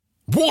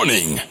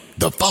Warning!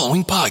 The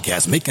following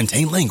podcast may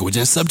contain language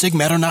and subject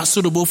matter not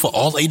suitable for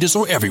all ages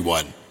or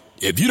everyone.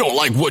 If you don't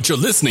like what you're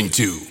listening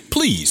to,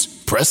 please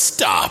press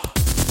stop.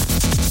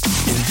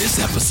 In this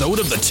episode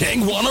of the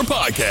Chang Warner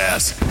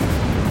Podcast.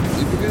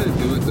 If you're gonna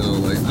do it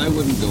though, I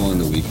wouldn't go on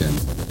the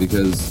weekend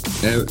because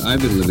I've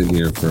been living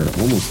here for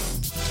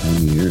almost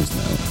 10 years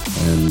now,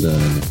 and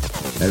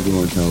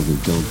everyone tells me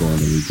don't go on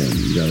the weekend.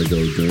 You gotta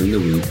go during the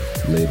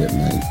week, late at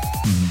night.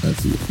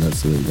 That's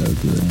the way you gotta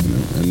do it, you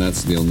know. And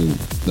that's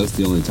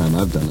the only time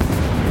I've done it.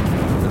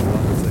 And one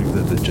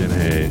of the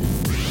things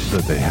that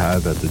that they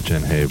had at the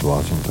Jinhae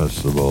Blossom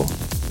Festival,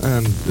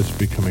 and it's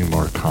becoming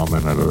more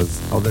common at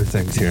other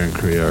things here in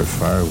Korea, are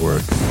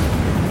fireworks.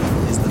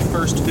 It's the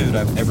first food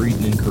I've ever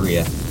eaten in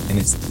Korea, and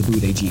it's the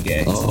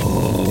budae-jjigae.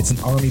 Oh, It's an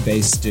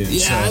army-based stew.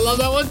 yeah, I love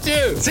that one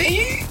too.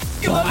 See?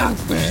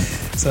 Man.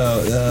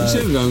 So, We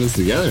should have done this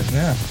together.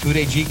 yeah,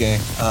 budae-jjigae.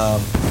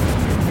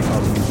 We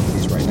call them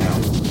these right now.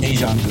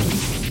 Daejang-gu.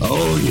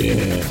 Oh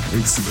yeah,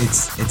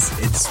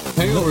 It's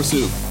hangover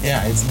soup.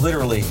 Yeah, it's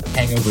literally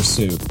hangover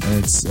soup,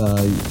 and it's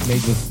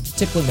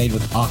typically made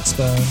with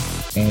oxbone,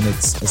 and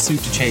it's a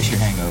soup to chase your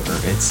hangover.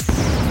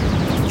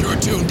 You're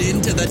tuned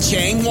in to the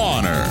Chang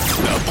Warner,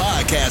 the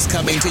podcast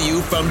coming to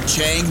you from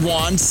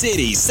Changwon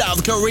City,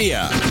 South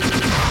Korea.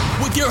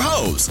 With your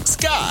hosts,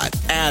 Scott,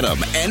 Adam,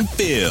 and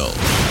Phil.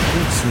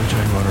 It's the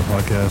Chang Warner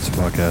Podcast, a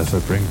podcast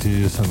that brings to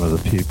you some of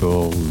the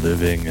people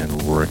living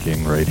and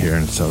working right here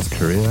in South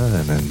Korea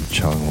and in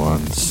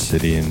Changwon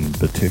City in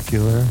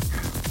particular.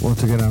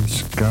 Once again, I'm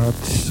Scott,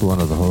 one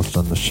of the hosts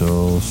on the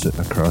show. Sitting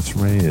across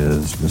from me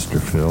is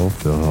Mr. Phil.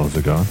 Phil, how's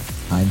it going?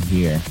 I'm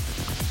here.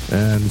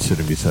 And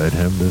sitting beside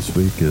him this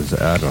week is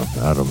Adam.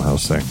 Adam,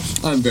 how's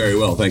things? I'm very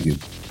well, thank you.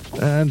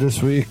 And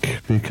this week,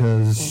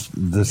 because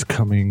this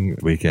coming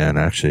weekend,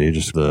 actually,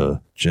 just the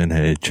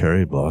Jinhae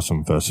Cherry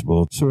Blossom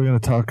Festival. So we're going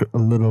to talk a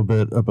little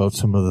bit about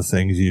some of the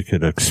things you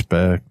could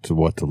expect,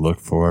 what to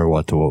look for,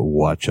 what to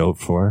watch out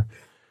for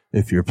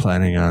if you're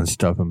planning on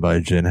stopping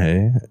by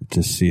Jinhae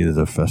to see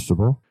the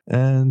festival.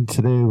 And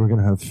today we're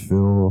going to have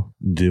Phil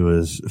do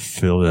his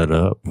Fill It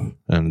Up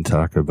and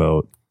talk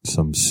about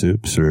some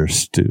soups or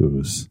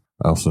stews,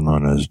 also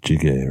known as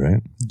jjigae,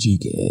 right?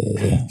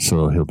 Jjigae.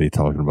 So he'll be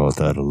talking about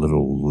that a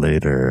little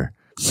later.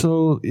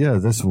 So yeah,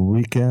 this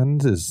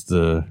weekend is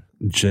the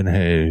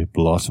Jinhae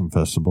Blossom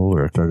Festival,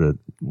 or it started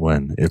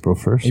when? April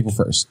 1st? April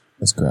 1st.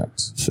 That's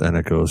correct. And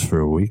it goes for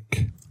a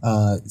week?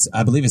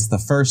 I believe it's the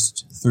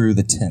 1st through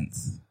the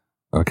 10th.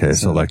 Okay,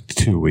 so like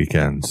 2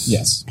 weekends.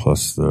 Yes.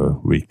 Plus the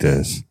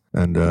weekdays.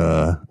 And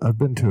I've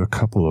been to a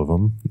couple of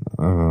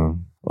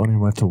them. Only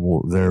went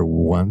to there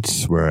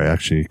once where I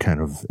actually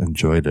kind of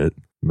enjoyed it.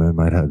 It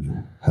might have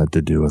had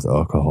to do with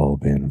alcohol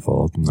being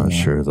involved. I'm not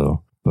sure,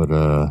 though. But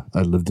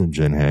I lived in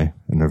Jinhae.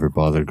 I never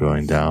bothered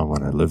going down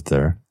when I lived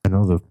there. I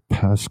know the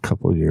past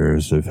couple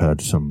years they've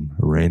had some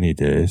rainy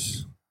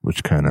days,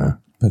 which kind of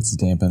Puts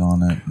the dampen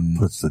on it.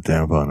 puts the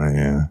damp on it,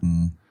 yeah.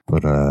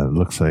 But it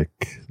looks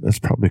like that's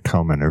probably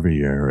common every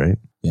year, right?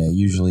 Yeah,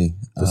 usually.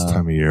 This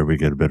time of year we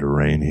get a bit of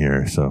rain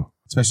here, so.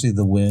 Especially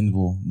the wind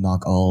will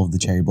knock all of the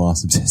cherry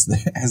blossoms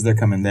as they're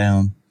coming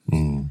down.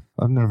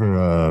 I've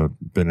never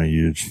been a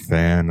huge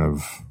fan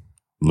of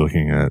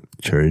looking at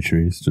cherry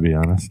trees, to be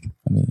honest.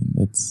 I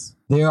mean,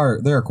 they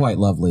are quite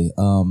lovely,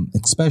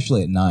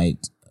 especially at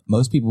night.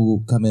 Most people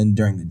will come in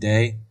during the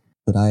day,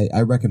 but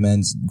I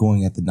recommend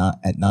going at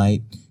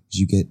night because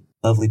you get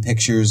lovely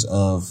pictures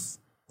of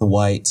the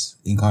white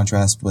in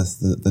contrast with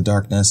the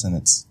darkness, and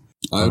it's.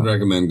 I would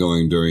recommend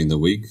going during the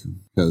week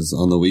because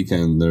on the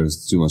weekend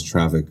there's too much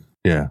traffic.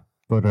 Yeah,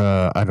 but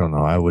I don't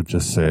know. I would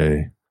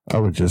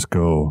just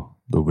go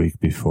the week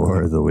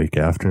before, the week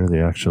after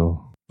the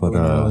actual. But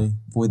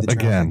Avoid the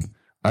traffic. again,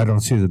 I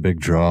don't see the big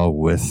draw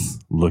with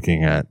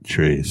looking at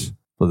trees.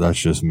 But that's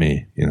just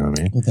me, you know what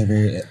I mean? Well, they're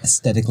very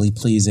aesthetically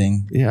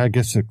pleasing, Yeah, I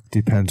guess it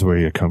depends where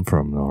you come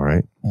from, though,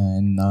 right?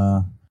 and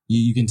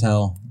you can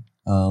tell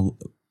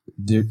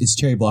it's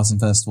Cherry Blossom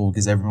Festival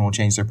because everyone will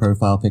change their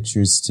profile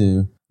pictures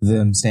to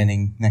them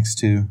standing next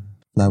to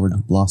flowered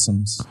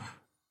blossoms.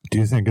 Do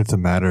you think it's a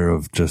matter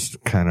of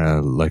just kind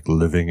of like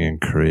living in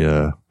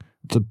Korea?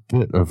 It's a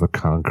bit of a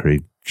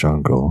concrete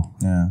jungle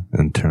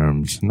in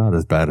terms, not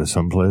as bad as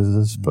some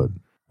places, but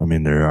I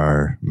mean, there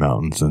are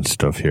mountains and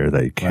stuff here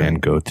that you can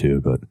go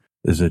to, but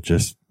is it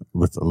just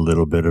with a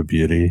little bit of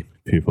beauty,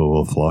 people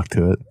will flock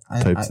to it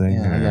type thing?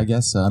 Yeah, I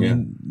guess so. I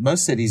mean,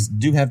 most cities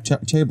do have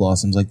cherry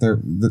blossoms. Like they're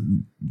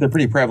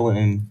pretty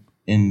prevalent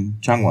in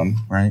Changwon,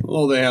 right?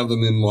 Well, they have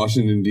them in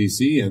Washington,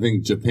 D.C. I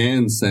think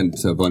Japan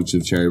sent a bunch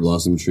of cherry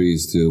blossom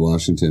trees to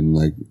Washington,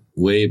 like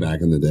way back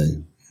in the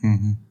day.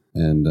 Mm-hmm.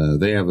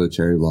 And they have a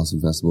cherry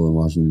blossom festival in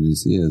Washington,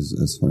 D.C.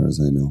 as far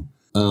as I know.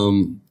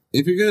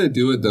 If you're going to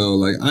do it,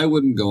 though, I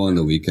wouldn't go on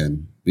the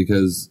weekend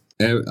because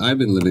I've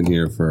been living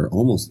here for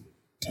almost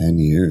 10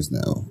 years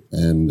now.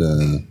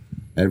 And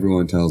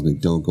everyone tells me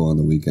don't go on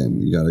the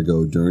weekend. You got to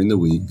go during the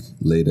week,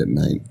 late at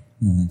night.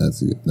 Mm-hmm.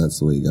 That's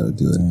the way you got to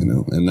do it, you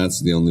know. And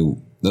that's the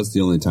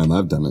only time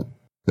I've done it.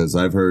 Because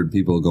I've heard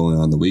people going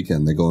on the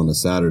weekend, they go on a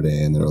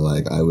Saturday and they're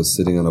like, I was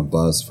sitting on a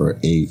bus for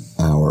 8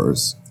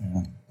 hours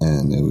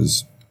and it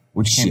was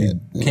Which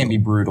can be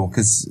brutal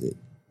because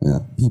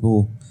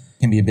people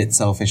can be a bit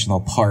selfish and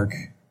they'll park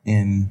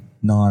in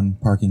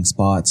non-parking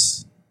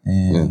spots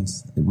and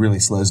it really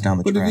slows down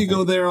the traffic. But if you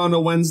go there on a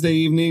Wednesday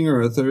evening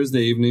or a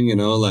Thursday evening, you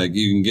know, like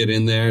you can get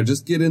in there,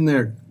 just get in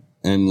there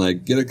and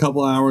like get a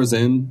couple hours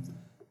in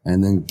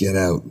and then get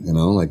out, you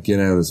know, like get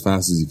out as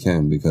fast as you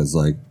can because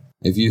like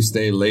if you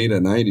stay late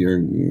at night,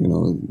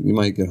 you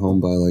might get home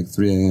by like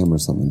 3 a.m. or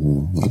something.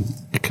 You know?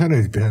 It kind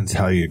of depends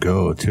how you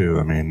go too.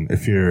 I mean,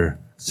 if you're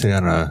say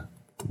on a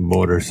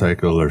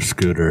motorcycle or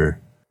scooter,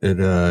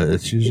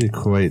 it's usually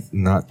quite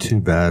not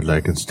too bad.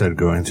 Like instead of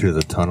going through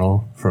the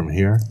tunnel from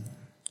here,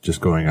 just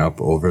going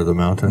up over the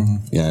mountain.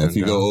 Mm-hmm. Yeah, if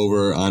you go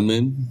over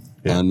Anmin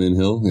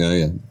Hill,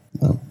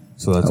 oh,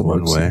 so that's that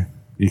one works. way.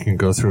 You can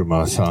go through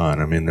Masan.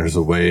 I mean, there's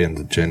a way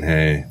into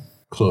Jinhae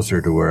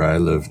closer to where I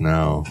live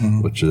now,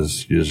 which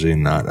is usually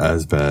not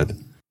as bad.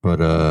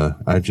 But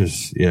I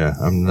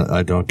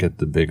don't get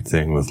the big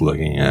thing with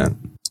looking at.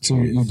 So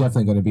you're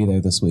definitely going to be there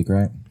this week,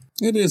 right?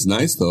 It is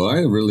nice though.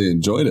 I really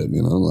enjoyed it.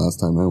 You know, last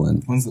time I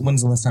went.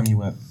 When's the last time you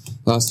went?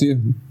 Last year.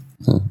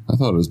 I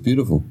thought it was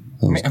beautiful.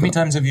 How many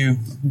times have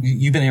you've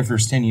been here for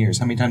 10 years?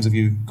 How many times have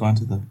you gone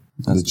to the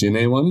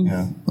Jinhae one?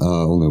 Yeah.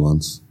 Only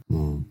once.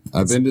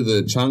 I've been to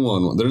the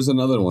Changwon one. There's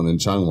another one in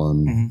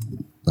Changwon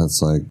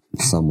that's like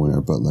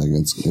somewhere, but like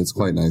it's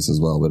quite nice as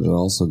well. But it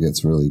also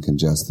gets really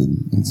congested.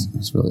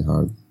 It's really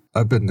hard.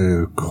 I've been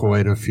to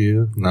quite a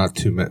few, not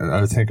too many.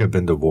 I think I've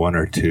been to one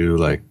or two,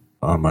 like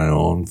on my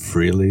own,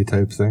 freely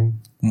type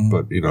thing.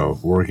 But you know,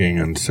 working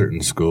in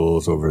certain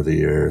schools over the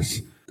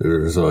years,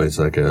 there's always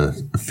like a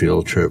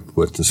field trip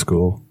with the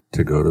school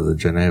to go to the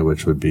Jinhae,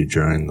 which would be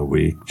during the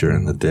week,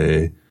 during the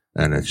day.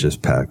 And it's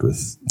just packed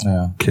with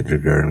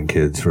kindergarten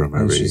kids from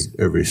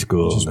every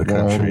school in the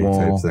country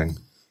type thing.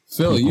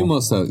 Phil, you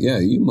must have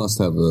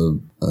a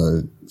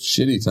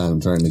shitty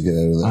time trying to get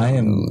out of there. I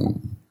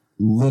am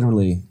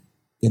literally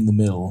in the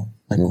middle,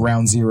 like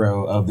ground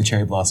zero of the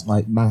Cherry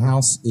Blossom. My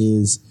house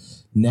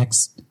is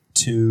next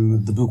to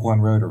the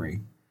Bukwan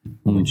Rotary,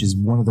 which is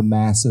one of the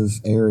massive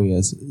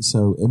areas.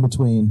 So in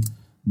between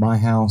my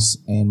house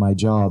and my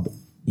job,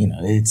 you know,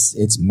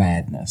 it's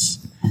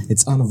madness.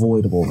 It's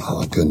unavoidable. Oh,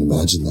 I couldn't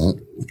imagine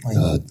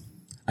that.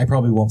 I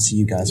probably won't see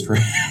you guys for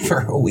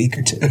a week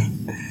or two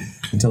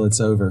until it's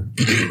over.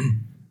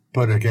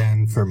 But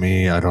again, for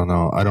me, I don't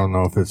know. I don't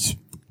know if it's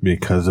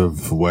because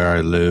of where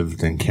I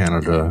lived in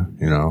Canada,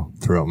 you know,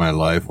 throughout my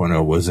life when I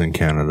was in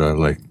Canada,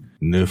 like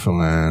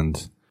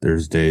Newfoundland,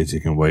 there's days you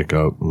can wake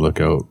up and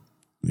look out,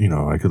 you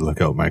know, I could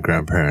look out my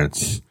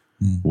grandparents'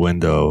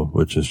 window,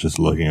 which is just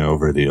looking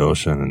over the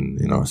ocean and,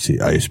 you know, see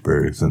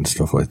icebergs and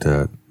stuff like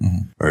that.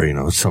 Or, you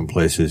know, some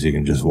places you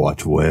can just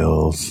watch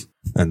whales.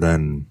 And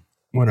then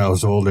when I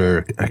was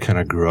older, I kind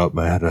of grew up.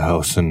 I had a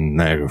house in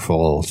Niagara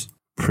Falls,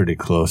 pretty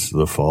close to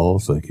the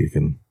falls. Like you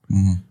can,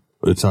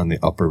 it's on the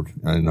upper,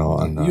 I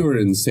know. You were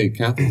in St.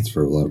 Catharines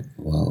for a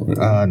while,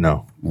 right?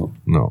 No.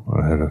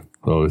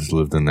 I always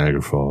lived in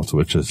Niagara Falls,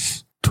 which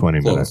is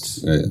 20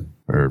 minutes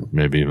or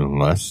maybe even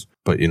less.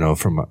 But, you know,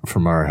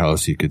 from our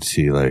house, you could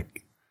see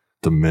like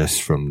the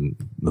mist from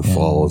the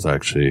falls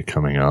actually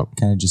coming up.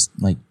 Kind of just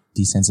like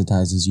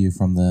desensitizes you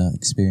from the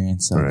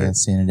experience of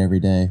seeing it every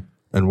day.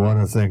 And one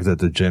of the things that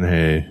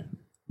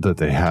that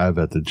they have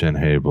at the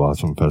Jinhae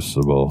Blossom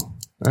Festival,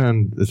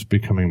 and it's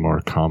becoming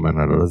more common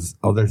at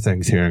other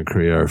things here in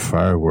Korea, are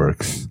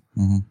fireworks.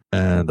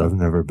 And I've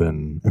never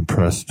been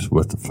impressed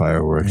with the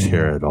fireworks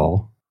here at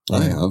all.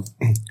 I have.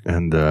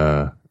 And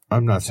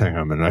I'm not saying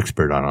I'm an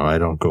expert on them. I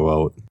don't go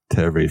out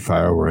to every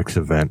fireworks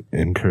event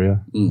in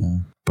Korea.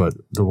 But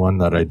the one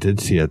that I did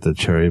see at the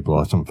Cherry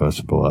Blossom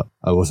Festival,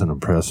 I wasn't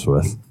impressed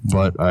with.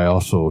 But I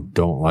also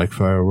don't like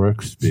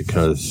fireworks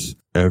because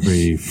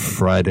every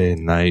Friday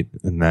night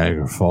in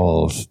Niagara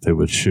Falls, they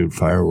would shoot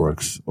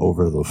fireworks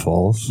over the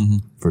falls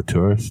for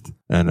tourists.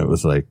 And it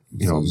was like,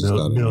 you know,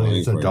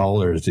 millions of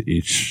dollars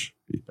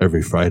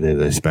every Friday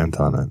they spent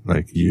on it,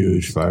 like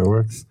huge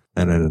fireworks.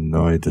 And it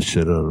annoyed the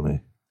shit out of me.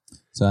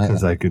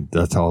 Because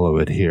that's all I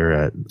would hear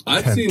at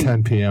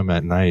 10 p.m.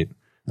 at night.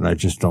 And I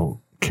just don't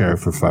care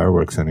for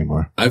fireworks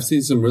anymore. I've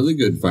seen some really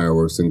good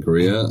fireworks in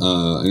Korea.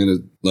 I'm going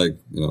to, like,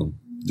 you know,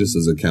 just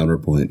as a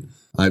counterpoint,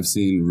 I've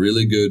seen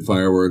really good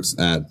fireworks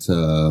at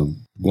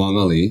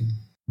Gwangali.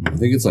 I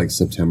think it's like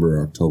September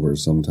or October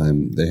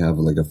sometime. They have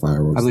like a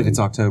fireworks. I believe it's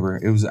October.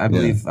 It was. I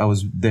believe I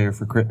was there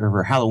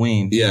for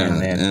Halloween. Yeah,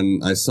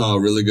 and I saw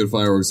really good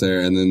fireworks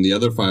there. And then the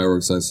other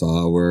fireworks I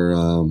saw were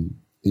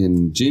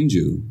in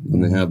Jinju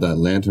when they have that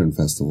lantern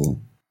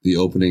festival. The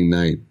opening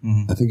night.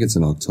 I think it's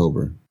in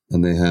October.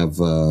 And they have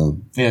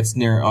it's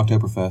near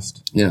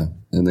Oktoberfest. Yeah,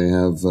 and they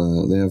have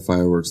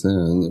fireworks there,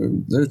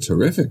 and they're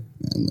terrific.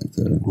 Man.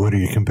 Like what are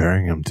you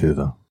comparing them to,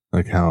 though?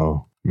 Like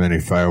how many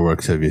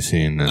fireworks have you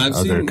seen in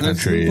other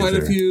countries?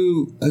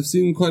 I've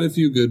seen quite a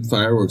few good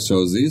fireworks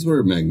shows. These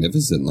were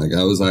magnificent. Like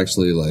I was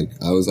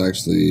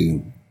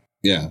actually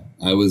Yeah,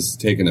 I was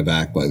taken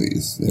aback by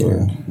these. They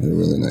were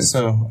really nice.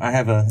 So I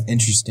have an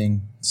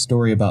interesting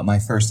story about my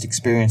first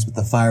experience with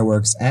the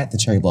fireworks at the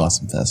Cherry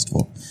Blossom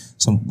Festival.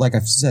 So like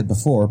I've said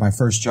before, my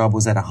first job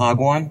was at a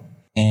Hagwon,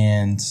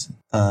 and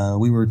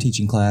we were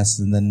teaching class,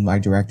 and then my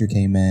director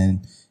came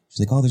in. She's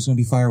like, "Oh, there's going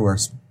to be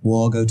fireworks. We'll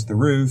all go to the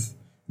roof,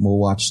 and we'll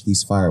watch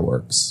these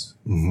fireworks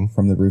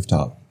from the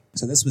rooftop."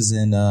 So this was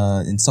in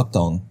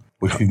Sukdong,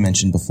 which we've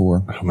mentioned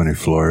before. How many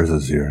floors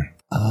is your?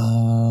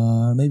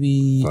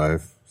 Maybe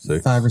 5,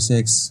 6? 5 or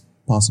 6,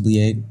 possibly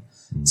 8.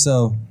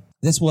 So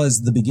this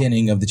was the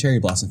beginning of the Cherry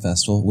Blossom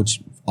Festival,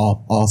 which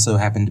also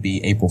happened to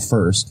be April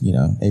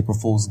 1st, April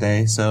Fool's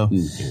Day. So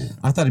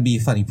I thought it'd be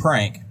a funny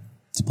prank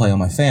to play on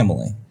my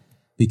family,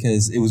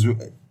 because it was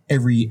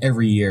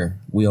every year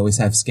we always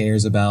have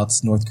scares about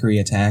North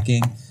Korea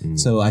attacking.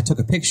 So I took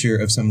a picture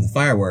of some of the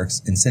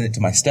fireworks and sent it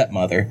to my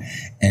stepmother,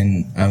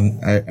 and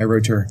I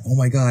wrote to her, "Oh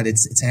my God,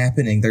 it's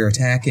happening! They're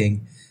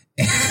attacking."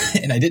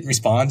 And I didn't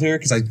respond to her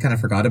because I kind of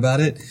forgot about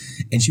it,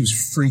 and she was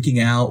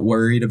freaking out,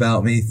 worried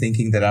about me,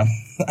 thinking that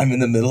I'm in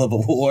the middle of a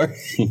war.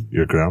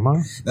 Your grandma?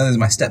 No, that was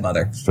my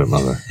stepmother.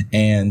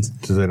 And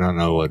do they not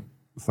know what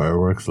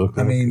fireworks look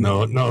like? I mean,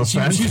 no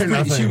offense or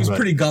nothing. She was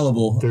pretty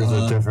gullible. There's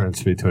a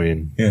difference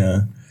between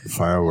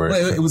fireworks.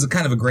 Well, it was a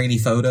kind of a grainy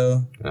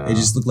photo. It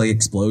just looked like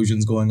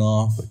explosions going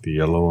off, like the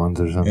yellow ones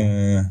or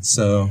something.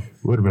 So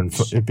would have been.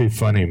 It'd be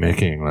funny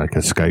making like a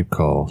Skype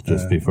call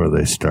just before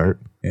they start.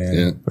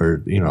 Yeah.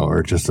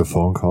 Or just a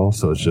phone call,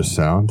 so it's just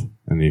sound,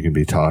 and you can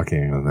be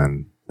talking, and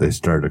then they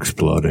start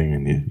exploding,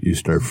 and you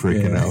start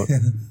freaking out,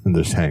 and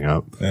just hang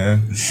up. Yeah.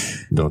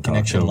 Don't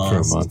talk to them for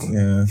a month.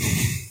 Yeah.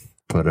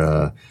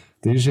 But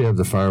they usually have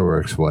the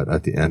fireworks,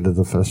 at the end of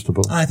the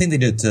festival? I think they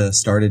did to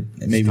start it,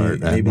 maybe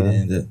to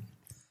end it.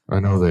 I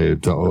know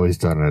they've always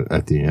done it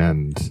at the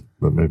end,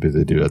 but maybe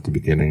they do at the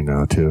beginning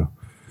now, too.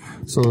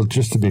 So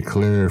just to be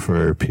clear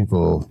for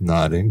people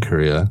not in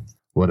Korea,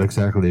 what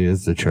exactly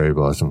is the Cherry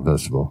Blossom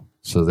Festival?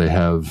 So they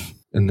have,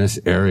 in this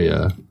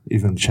area,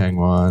 even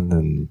Changwon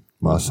and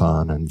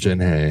Masan and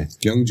Jinhae.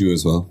 Gyeongju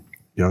as well.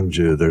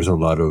 Gyeongju, there's a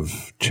lot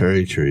of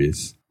cherry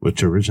trees,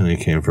 which originally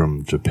came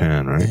from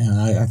Japan, right?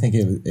 Yeah, I think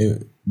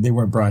they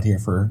weren't brought here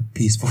for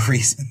peaceful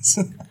reasons.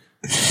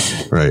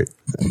 Right.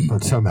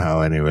 But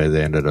somehow, anyway,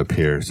 they ended up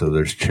here. So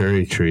there's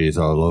cherry trees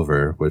all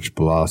over, which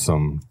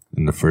blossom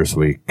in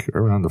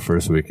around the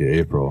first week of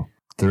April.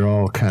 They're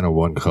all kind of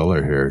one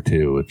color here,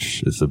 too,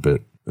 which is a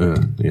bit,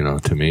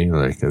 to me,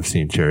 like I've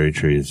seen cherry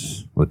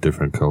trees with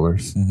different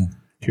colors. Mm-hmm.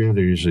 Here,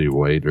 they're usually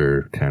white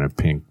or kind of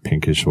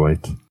pinkish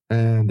white.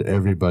 And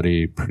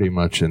everybody pretty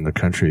much in the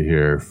country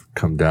here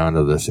come down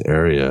to this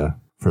area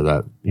for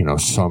that,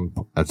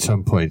 at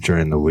some point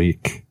during the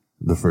week,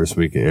 the first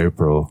week of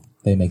April.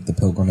 They make the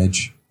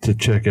pilgrimage to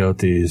check out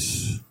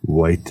these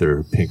white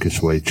or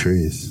pinkish white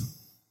trees.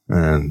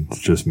 And it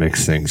just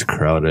makes things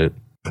crowded.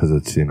 Because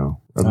it's,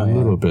 a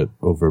little bit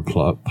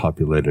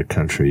overpopulated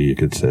country, you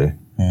could say.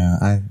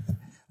 Yeah,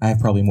 I have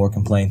probably more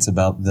complaints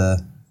about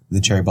the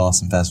Cherry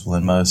Blossom Festival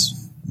than most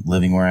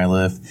living where I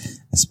live.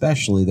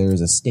 Especially there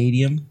is a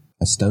stadium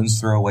a stone's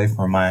throw away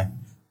from my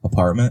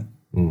apartment.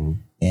 Mm-hmm.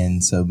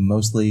 And so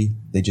mostly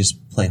they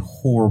just play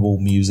horrible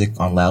music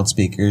on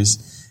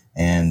loudspeakers.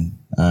 And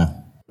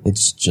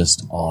it's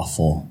just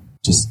awful.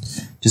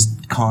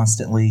 Just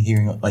constantly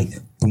hearing like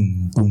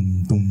boom,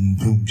 boom, boom,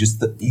 boom.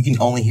 You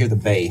can only hear the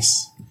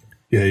bass.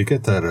 Yeah, you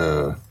get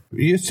that.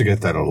 We used to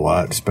get that a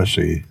lot,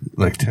 especially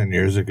like 10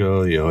 years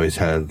ago. You always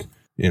had,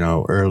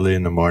 early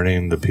in the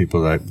morning, the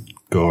people that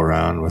go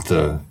around with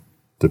the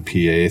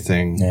PA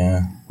thing.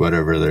 Yeah.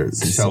 Whatever, they're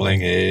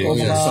selling eggs. Oh,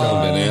 yeah,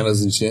 selling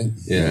bananas and shit.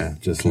 Yeah,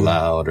 just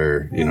loud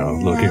or,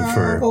 looking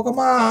for.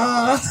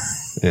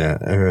 Yeah,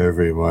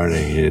 every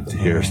morning you'd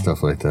hear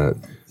stuff like that.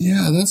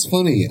 Yeah, that's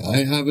funny. I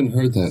haven't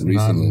heard that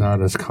recently.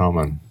 Not as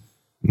common.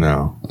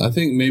 No. I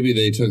think maybe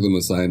they took them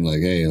aside and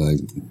like, hey, like,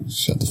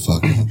 shut the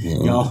fuck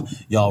up.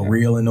 Y'all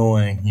real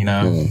annoying,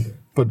 Yeah.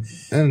 But,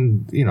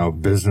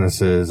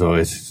 businesses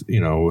always,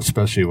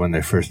 especially when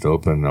they first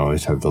open,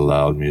 always have the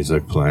loud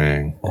music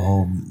playing.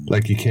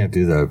 Like you can't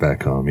do that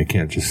back home. You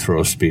can't just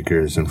throw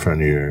speakers in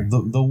front of your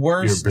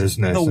worst, your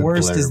business. The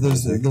worst is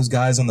those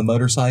guys on the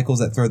motorcycles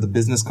that throw the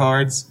business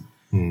cards.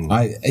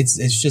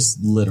 It's just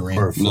littering.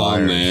 No,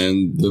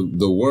 man.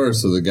 The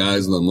worst are the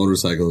guys on the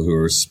motorcycle who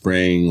are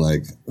spraying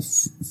like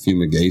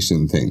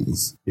fumigation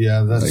things.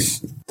 Yeah,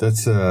 that's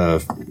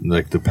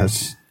like the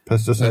pesticides.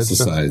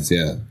 Pesticides,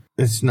 yeah.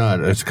 It's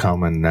not as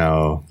common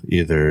now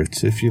either.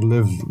 It's if you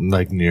live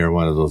like near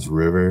one of those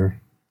river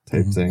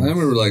type things. I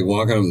remember like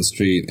walking up the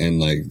street and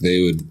like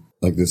they would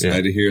like this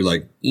guy to hear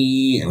like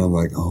and I'm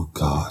like, oh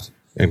god.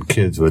 And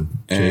kids would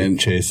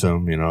chase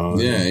them,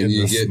 Yeah, and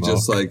you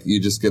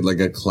just get like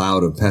a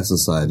cloud of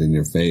pesticide in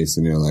your face,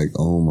 and you're like,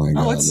 oh my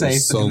god, it's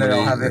safe. So many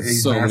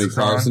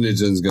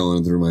carcinogens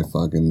going through my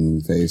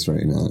fucking face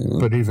right now.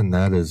 But even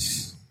that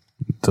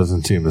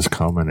doesn't seem as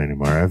common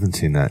anymore. I haven't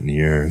seen that in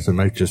years. It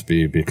might just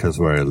be because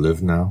where I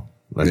live now.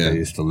 Like I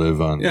used to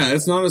live on. Yeah,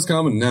 it's not as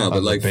common now,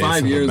 but like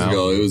 5 years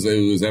ago, it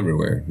was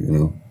everywhere.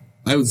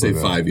 I would say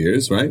 5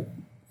 years, right?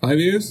 5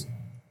 years.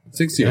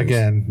 6 years.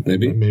 Again,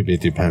 maybe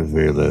it depends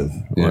where you live.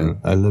 Yeah. When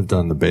I lived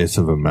on the base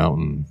of a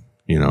mountain,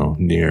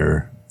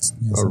 near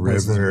a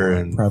river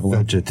and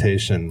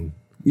vegetation.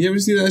 You ever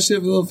see that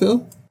shit, Little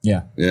Phil?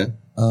 Yeah. Yeah.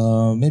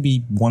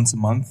 Maybe once a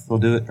month they'll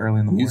do it early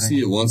in the morning. You see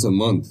it once a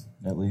month.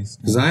 At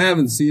least. Because I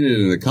haven't seen it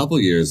in a couple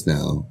years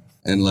now.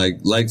 And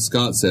like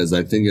Scott says,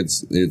 I think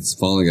it's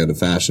falling out of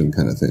fashion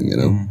kind of thing,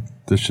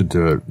 They should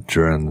do it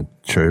during the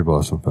Cherry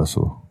Blossom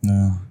Festival.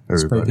 No.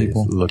 Everybody's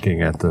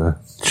looking at the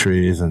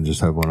trees and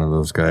just have one of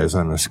those guys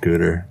on a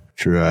scooter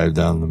drive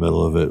down the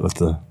middle of it with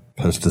the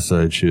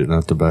pesticide shooting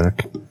out the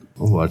back.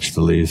 Watch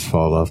the leaves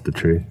fall off the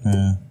tree.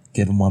 Yeah.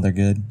 Get them while they're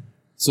good.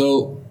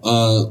 So,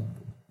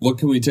 what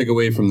can we take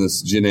away from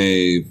this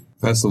Jinhei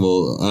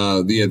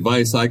festival? The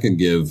advice I can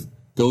give,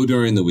 go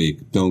during the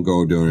week. Don't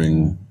go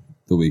during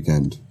the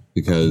weekend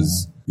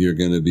because you're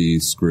going to be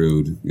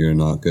screwed. You're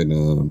not going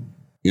to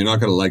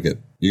like it.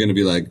 You're going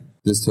to be like,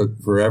 this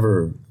took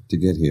forever to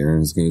get here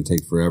and it's going to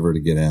take forever to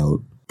get out.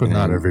 But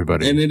not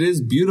everybody. And it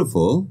is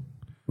beautiful,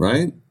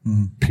 right?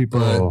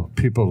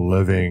 People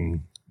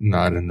living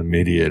not in the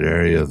immediate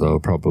area, though,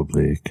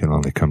 probably can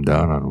only come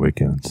down on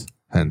weekends.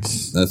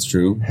 Hence, that's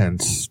true.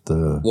 Hence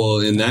the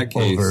in that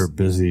case, over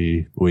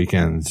busy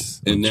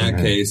weekends. In that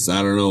case,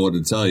 I don't know what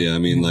to tell you. I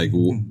mean, like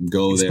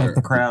go there,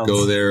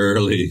 go there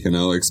early.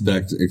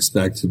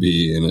 Expect to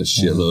be in a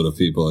shitload of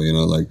people.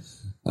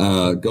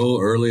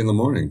 Go early in the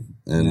morning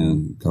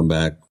and come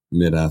back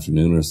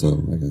mid-afternoon or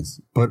so, I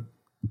guess. But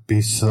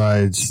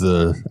besides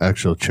the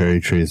actual cherry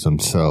trees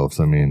themselves,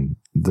 I mean,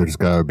 there's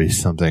got to be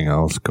something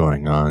else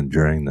going on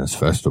during this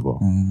festival.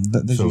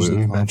 So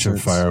we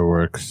mentioned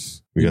fireworks.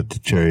 We got the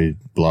cherry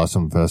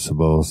blossom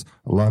festivals.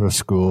 A lot of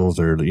schools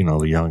or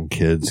young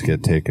kids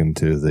get taken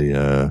to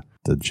the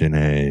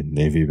Jinhei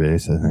Navy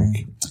base, I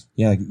think.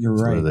 Yeah, you're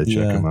right. Where they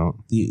check them out.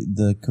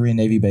 The Korean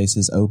Navy base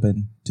is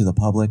open to the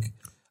public.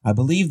 I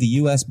believe the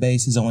U.S.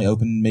 base is only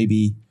open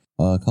maybe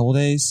a couple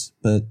days,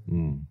 but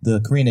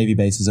the Korean Navy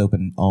base is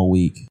open all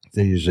week.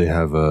 They usually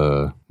have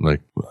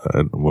what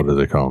do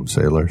they call them?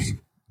 Sailors?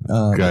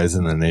 Guys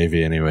in the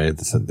Navy anyway.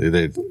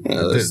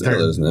 They're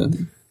sailors,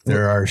 man.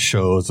 There are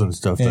shows and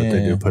stuff that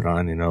they do put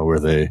on,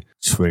 where they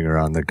swing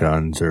around the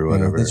guns or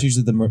whatever. That's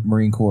usually the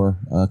Marine Corps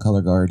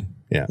color guard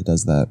that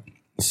does that.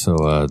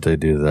 So they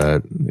do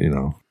that,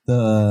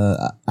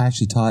 I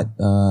actually taught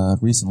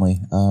recently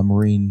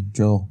Marine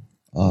drill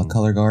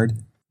color guard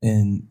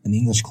in an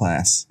English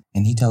class,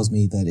 and he tells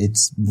me that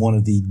it's one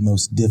of the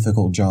most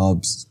difficult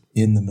jobs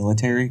in the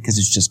military because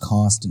it's just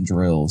constant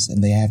drills,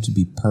 and they have to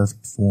be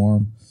perfect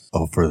form.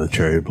 Oh, for the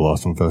Cherry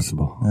Blossom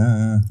Festival.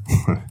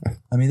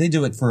 I mean, they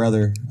do it for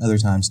other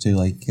times too.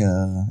 Like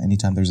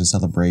anytime there's a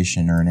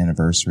celebration or an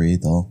anniversary,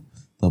 they'll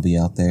be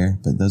out there.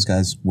 But those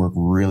guys work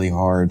really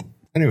hard.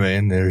 Anyway,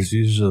 and there's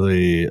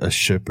usually a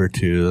ship or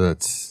two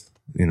that's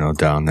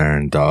down there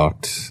and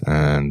docked,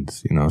 and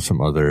some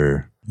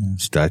other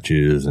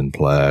statues and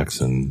plaques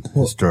and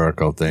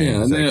historical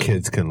things that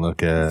kids can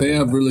look at. They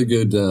have really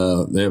good.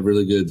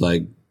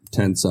 Like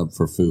tents up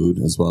for food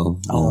as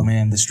well. Oh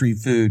man, the street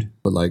food.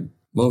 But like.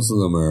 Most of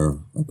them are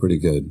pretty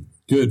good.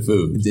 Good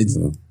food.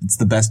 It's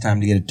the best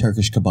time to get a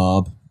Turkish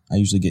kebab. I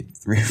usually get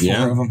 3 or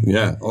 4 of them.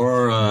 Yeah.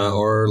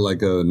 Or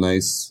like a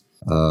nice,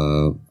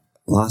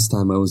 last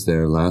time I was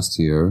there last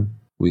year,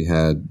 we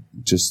had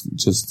just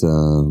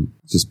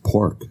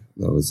pork.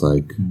 That was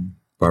like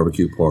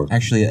barbecue pork.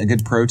 Actually, a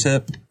good pro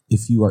tip,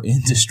 if you are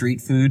into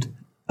street food,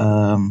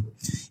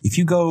 if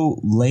you go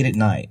late at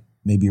night,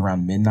 maybe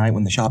around midnight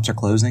when the shops are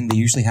closing, they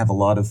usually have a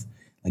lot of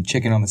like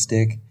chicken on the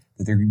stick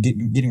that they're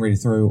getting ready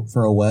to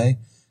throw away.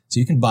 So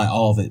you can buy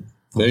all of it.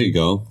 There you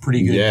go.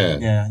 Pretty good.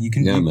 Yeah. You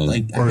can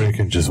man. Or you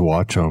can just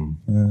watch them.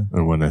 Yeah.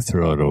 And when they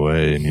throw it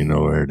away and you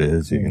know where it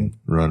is, you can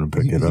run and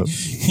pick it up.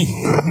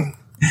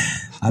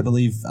 I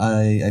believe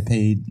I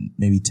paid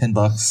maybe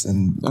 $10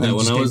 and when I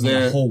was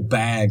there, a whole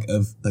bag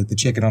of like the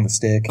chicken on the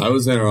stick. I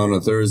was there on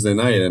a Thursday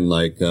night and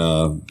like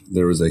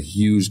there was a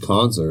huge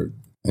concert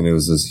and it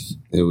was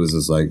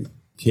this like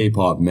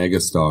K-pop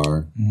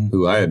megastar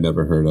who I had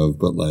never heard of,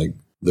 but like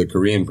the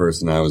Korean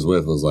person I was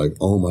with was like,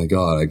 "Oh my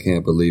god, I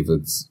can't believe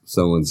it's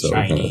so and so,"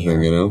 kind of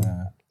thing, Yeah.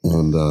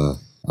 And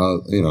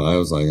I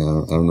was like,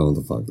 I don't know what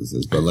the fuck this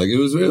is, but like it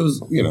was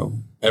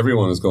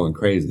everyone was going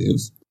crazy.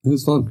 It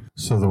was fun.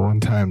 So the one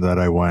time that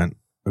I went,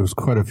 it was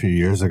quite a few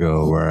years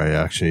ago, where I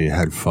actually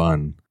had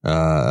fun.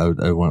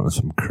 I went with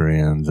some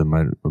Koreans. It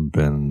might have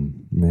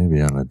been maybe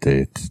on a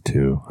date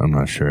too. I'm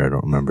not sure. I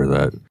don't remember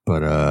that.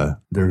 But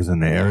there was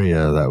an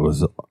area that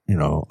was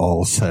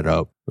all set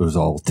up. It was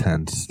all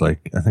tents.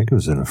 Like I think it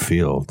was in a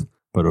field,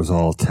 but it was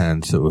all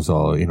tents. It was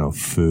all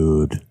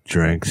food,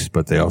 drinks.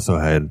 But they also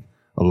had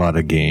a lot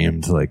of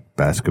games like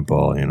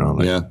basketball.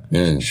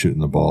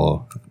 Shooting the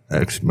ball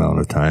X amount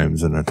of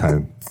times in a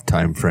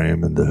time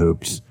frame in the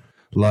hoops.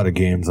 A lot of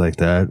games like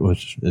that,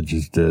 which it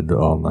just did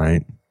all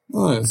night.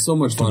 Oh, it's so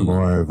much fun.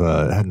 More of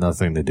it had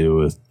nothing to do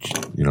with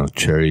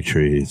cherry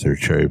trees or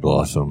cherry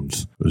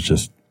blossoms. It was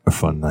just a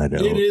fun night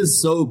out. It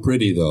is so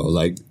pretty though.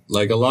 Like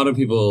a lot of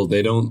people,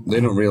 they don't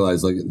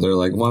realize, like they're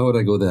like, why would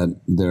I go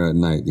there at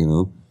night?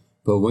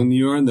 But when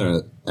you're in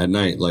there at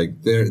night,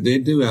 like they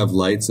do have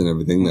lights and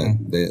everything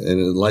and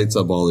it lights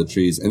up all the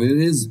trees, and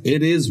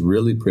it is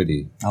really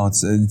pretty. Oh,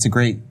 it's a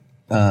great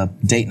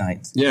date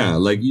night. Yeah,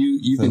 like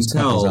you can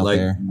tell,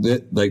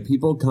 like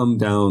people come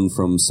down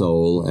from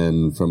Seoul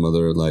and from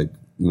other like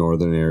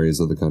northern areas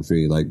of the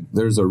country. Like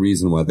there's a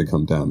reason why they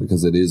come down,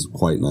 because it is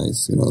quite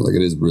nice. You know, like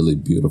it is really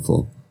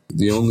beautiful.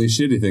 The only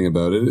shitty thing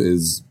about it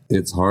is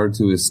it's hard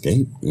to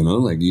escape, you know,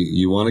 like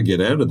you want to get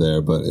out of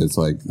there, but it's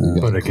like,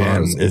 but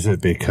again, is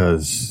it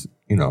because,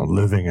 you know,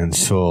 living in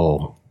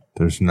Seoul,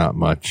 there's not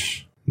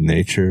much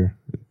nature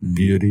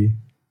beauty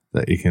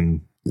that you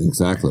can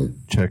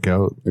check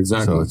out?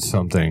 Exactly. So it's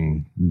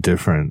something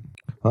different.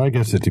 Well, I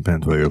guess it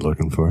depends what you're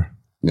looking for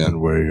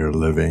and where you're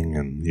living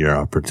and your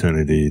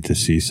opportunity to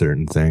see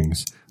certain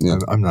things. Yeah.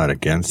 I'm not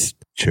against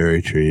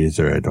cherry trees,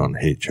 or I don't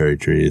hate cherry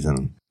trees,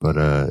 but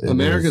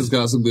America's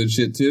got some good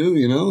shit too,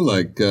 you know,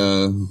 like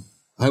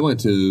I went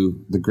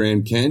to the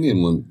Grand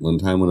Canyon one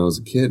time when I was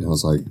a kid. I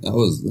was like, that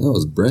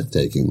was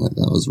breathtaking. Like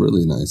that was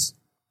really nice.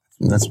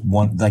 Yeah. That's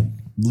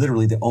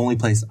literally the only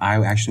place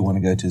I actually want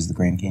to go to is the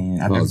Grand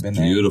Canyon. I've never been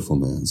there. It's beautiful,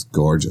 man. It's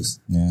gorgeous.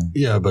 Yeah.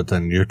 Yeah, but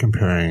then you're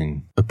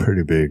comparing a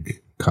pretty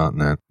big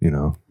continent, you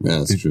know. Yeah,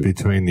 that's true.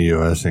 Between the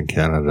U.S. and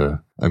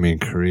Canada. I mean,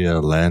 Korea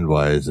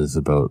land-wise is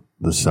about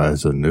the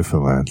size of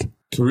Newfoundland.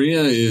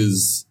 Korea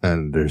is,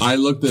 and there's I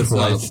looked this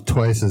up.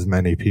 Twice as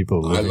many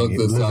people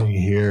living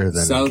here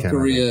than South in Canada.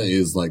 Korea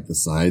is like the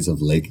size of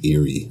Lake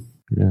Erie.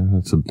 Yeah,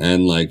 that's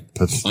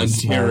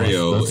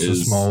Ontario is the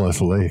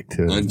smallest lake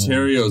too.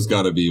 Ontario's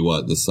got to be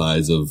the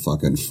size of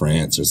fucking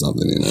France or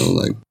something, you know?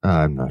 Like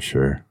I'm not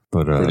sure,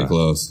 but pretty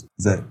close.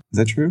 Is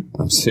that true?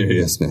 I'm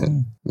serious,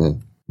 man. Yeah.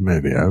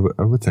 Maybe I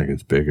would think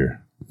it's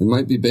bigger. It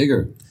might be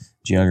bigger.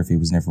 Geography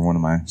was never one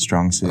of my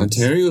strong suits.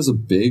 Ontario's a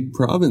big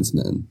province,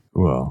 man.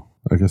 Well,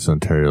 I guess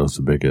Ontario's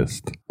the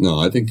biggest. No,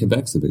 I think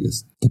Quebec's the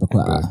biggest.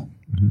 Quebecois.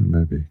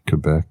 Maybe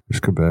Quebec. There's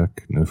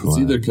Quebec,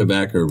 Newfoundland. It's either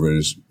Quebec or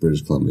British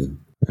Columbia.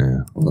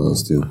 Yeah, one of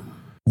those two. I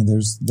mean,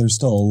 there's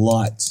still a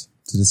lot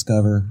to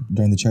discover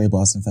during the Cherry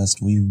Blossom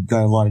Festival. You've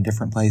got a lot of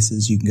different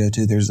places you can go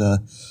to. There's a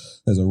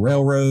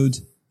railroad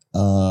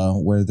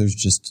where there's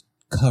just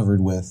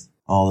covered with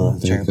all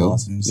the cherry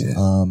blossoms.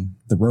 Yeah.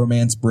 The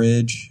Romance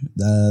Bridge.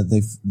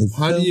 They've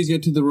How do you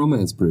get to the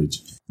Romance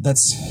Bridge?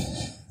 That's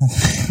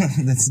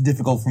that's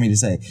difficult for me to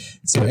say.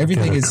 So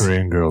everything is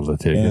Korean girl to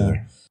take you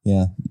there.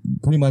 Yeah,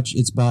 pretty much.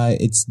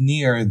 It's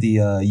near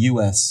the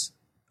U.S.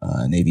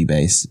 Navy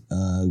base.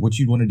 What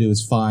you'd want to do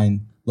is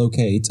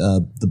locate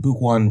the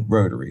Bukwan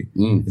Rotary.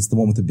 It's the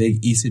one with the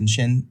big Isun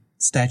Shin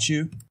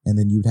statue, and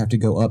then you'd have to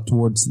go up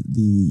towards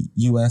the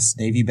U.S.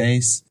 Navy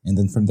base, and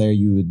then from there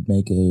you would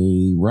make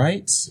a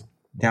right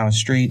down a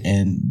street,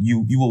 and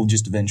you will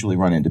just eventually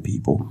run into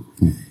people.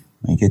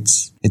 Like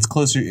it's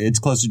closer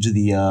to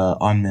the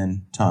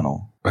Onmin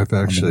Tunnel. I've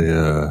actually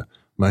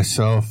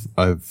myself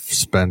I've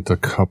spent a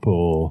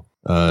couple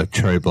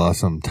cherry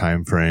blossom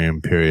time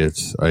frame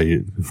periods.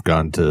 I've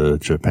gone to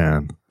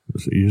Japan.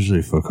 It's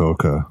usually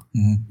Fukuoka,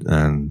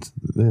 and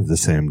they have the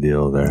same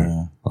deal there.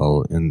 Yeah.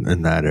 All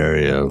in that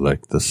area,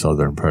 like the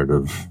southern part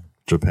of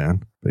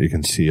Japan. But you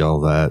can see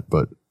all that.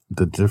 But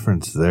the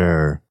difference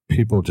there,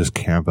 people just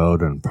camp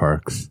out in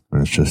parks,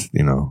 and it's just,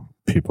 you know,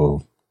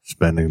 people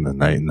spending the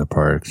night in the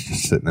parks,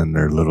 just sitting in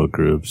their little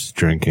groups,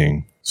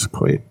 drinking. It's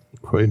quite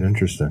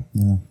interesting.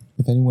 Yeah.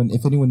 If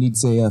anyone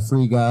needs a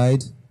free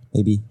guide,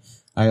 maybe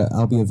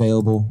I'll be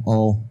available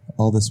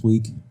all this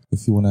week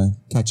if you want to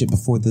catch it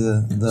before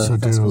the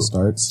festival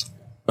starts.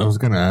 I was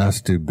going to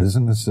ask, do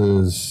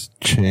businesses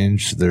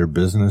change their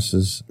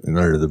business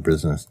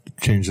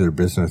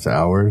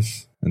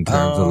hours in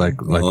terms of like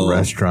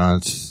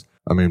restaurants?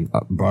 I mean,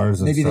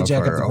 bars and maybe stuff. Maybe they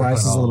jack up the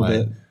prices a little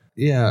bit.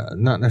 Yeah,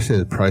 not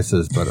necessarily the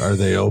prices, but are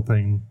they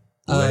open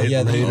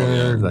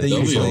later? They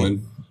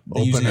usually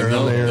open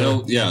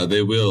earlier.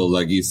 They will,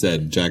 like you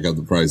said, jack up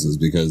the prices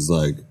because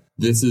like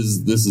this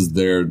is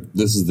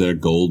their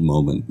gold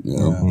moment. You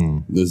know? Yeah.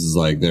 This is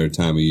like their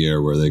time of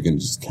year where they can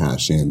just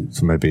cash in.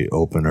 So maybe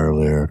open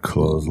earlier,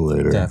 close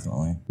later.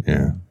 Definitely.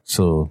 Yeah.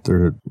 So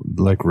there are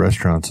like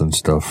restaurants and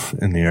stuff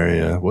in the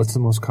area. What's the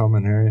most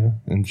common area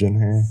in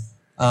Jinhae?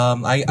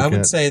 I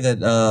would say that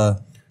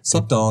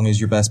Sukdong is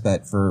your best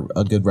bet for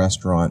a good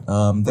restaurant.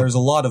 There's a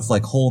lot of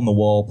like hole in the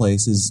wall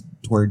places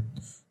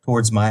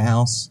towards my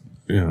house.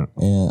 Yeah.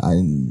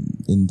 And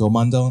in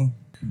Domandong.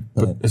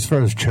 But as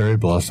far as cherry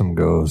blossom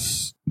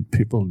goes,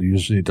 people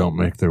usually don't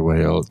make their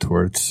way out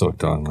towards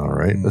Sukdong, all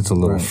right? That's a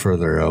little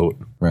further out.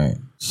 Right.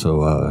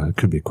 So it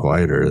could be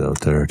quieter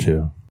out there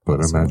too.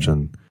 But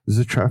imagine, is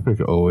the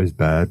traffic always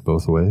bad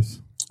both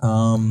ways?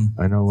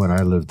 I know when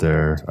I lived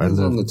there, I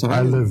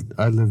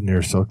lived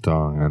near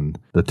Sukdong, and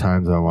the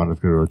times I wanted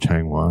to go to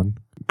Changwon,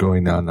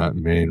 going down that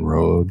main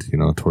road, you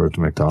know, towards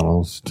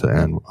McDonald's to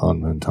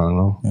Onmin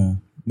Tunnel. Yeah.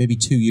 Maybe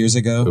 2 years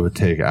ago. It would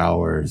take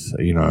hours.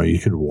 You know, you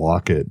could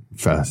walk it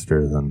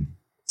faster than.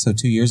 So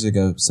 2 years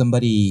ago,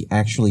 somebody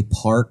actually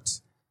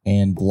parked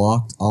and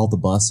blocked all the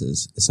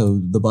buses. So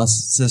the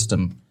bus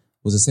system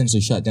was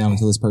essentially shut down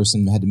until this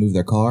person had to move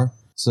their car.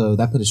 So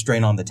that put a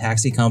strain on the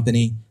taxi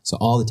company. So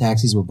all the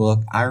taxis were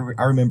booked. I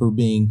remember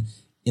being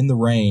in the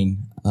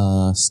rain,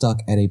 stuck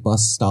at a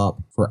bus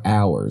stop for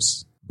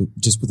hours,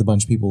 just with a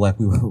bunch of people like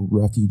we were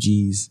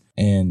refugees,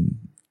 and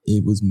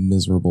it was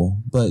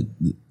miserable. But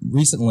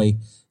recently,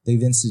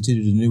 they've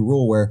instituted a new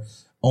rule where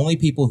only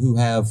people who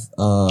have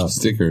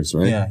stickers,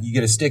 right? Yeah, you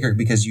get a sticker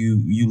because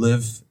you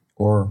live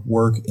or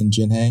work in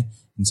Jinhae,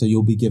 and so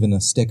you'll be given a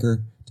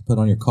sticker to put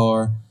on your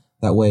car.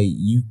 That way,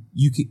 you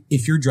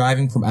if you're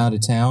driving from out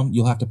of town,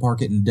 you'll have to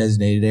park it in a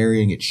designated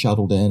area and get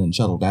shuttled in and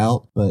shuttled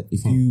out. But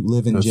if you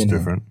live in Jinhae,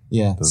 different.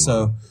 Yeah,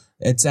 so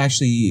it's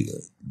actually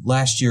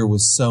last year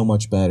was so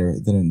much better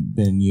than it's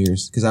been in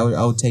years because I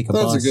would take a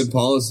bus. That's a good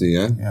policy,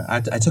 yeah. Yeah,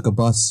 I took a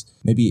bus,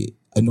 maybe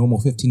a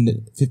normal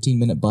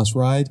 15-minute bus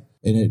ride,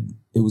 and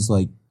it was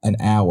like an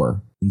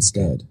hour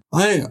instead.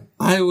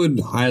 I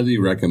would highly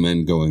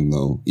recommend going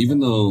though,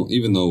 even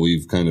though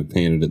we've kind of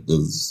painted it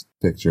this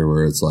picture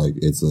where it's like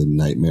it's a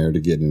nightmare to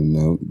get in and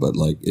out, but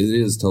like it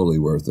is totally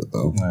worth it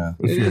though. Yeah.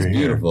 It is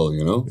beautiful,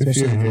 you know. If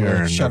you're here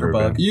and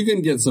Shutterbug. You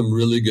can get some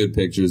really good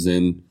pictures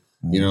in,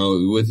 you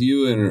know, with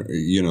you and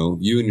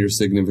you and your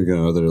significant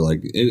other.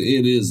 Like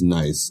it is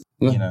nice,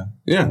 You know.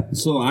 Yeah,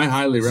 so I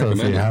highly So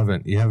recommend.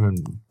 if you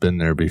haven't been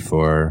there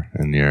before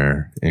and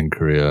you're in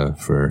Korea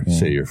for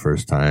say your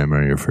first time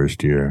or your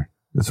first year,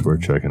 it's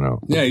worth checking out.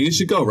 Yeah, you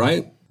should go.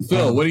 Right,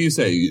 Phil? What do you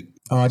say?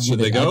 Should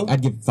they go?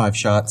 I'd give it 5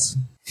 shots.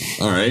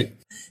 All right,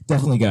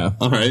 Definitely go.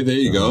 all right. There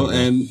you go.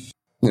 And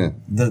yeah,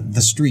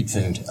 The street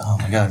food. Oh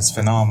my god, it's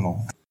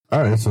phenomenal.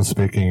 All right, so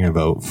speaking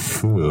about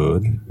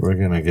food, we're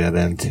going to get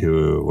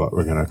into what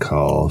we're going to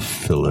call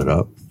Fill It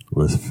Up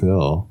with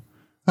Phil.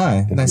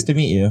 Hi, nice to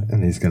meet you.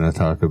 And he's going to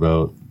talk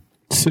about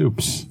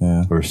soups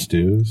or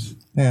stews.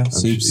 Yeah,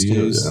 soup,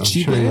 stews. I'm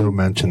sure you'll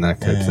mention that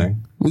type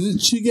thing. was it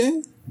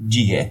Chige?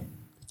 Jjigae.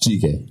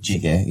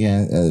 Chige.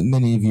 Yeah,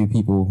 many of you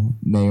people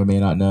may or may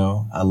not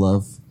know. I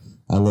love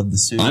the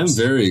soups. I'm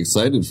very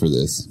excited for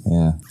this.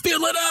 Yeah.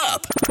 Fill it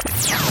up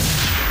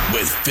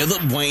with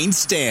Philip Wayne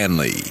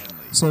Stanley.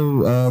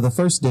 So the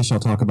first dish I'll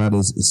talk about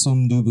is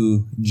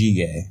sundubu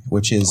jjigae,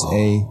 which is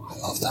a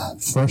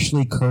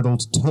freshly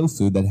curdled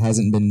tofu that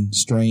hasn't been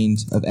strained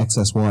of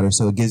excess water,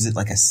 so it gives it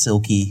like a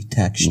silky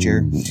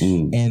texture.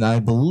 And I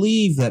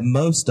believe that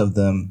most of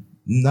them,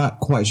 not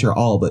quite sure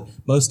all, but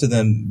most of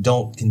them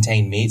don't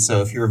contain meat.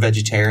 So if you're a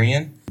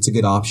vegetarian, it's a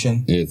good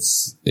option.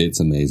 It's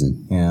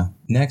amazing. Yeah.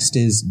 Next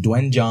is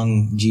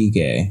doenjang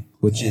jjigae,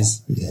 which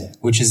is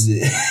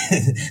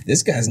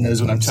this guy knows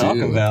what I'm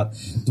talking about.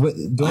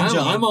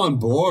 I'm on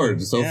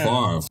board so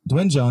far.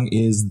 Doenjang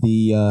is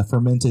the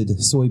fermented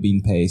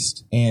soybean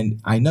paste, and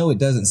I know it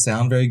doesn't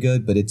sound very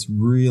good, but it's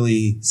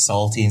really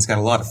salty and it's got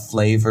a lot of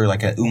flavor,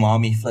 like an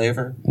umami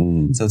flavor.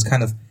 So it's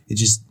kind of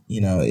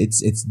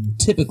it's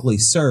typically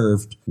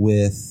served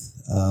with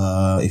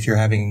if you're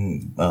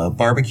having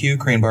barbecue,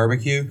 Korean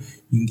barbecue,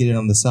 you can get it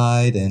on the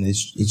side, and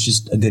it's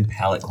just a good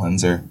palate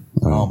cleanser.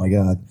 Oh my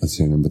god! Let's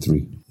hear number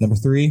 3. Number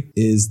 3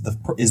 is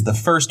the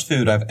first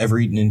food I've ever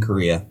eaten in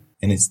Korea,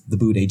 and it's the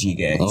budae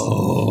jjigae.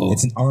 Oh.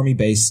 It's an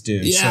army-based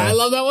stew. Yeah, I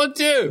love that one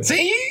too.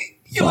 See?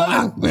 You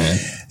love it, man.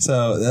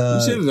 So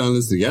we should have done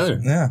this together.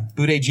 Yeah,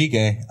 budae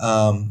jjigae.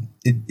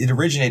 It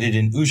originated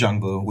in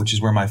Ujeongbu, which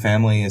is where my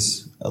family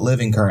is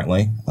living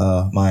currently.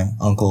 My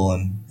uncle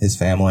and his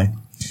family.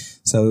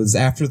 So it was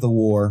after the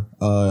war,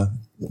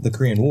 the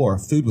Korean War.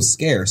 Food was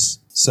scarce,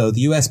 so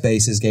the U.S.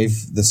 bases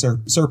gave the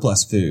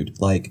surplus food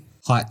like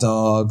hot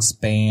dogs,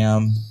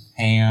 Spam,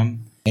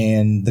 ham,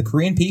 and the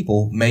Korean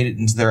people made it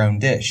into their own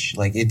dish.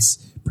 Like it's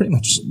pretty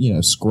much,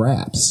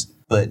 scraps,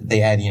 but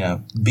they add,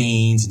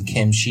 beans and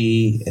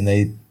kimchi, and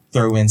they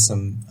throw in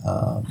some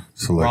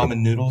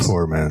ramen noodles.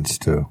 Poor man's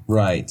stew.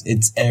 Right.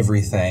 It's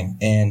everything.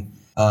 And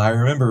I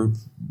remember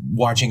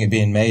watching it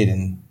being made,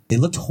 and it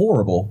looked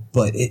horrible,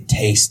 but it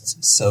tastes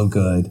so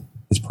good.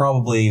 It's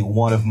probably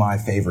one of my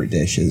favorite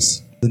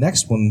dishes. The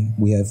next one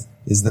we have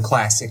is the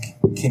classic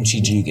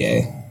kimchi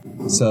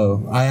jjigae.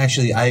 So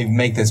I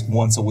make this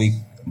once a week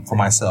for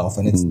myself,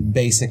 and it's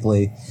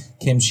basically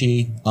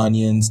kimchi,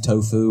 onions,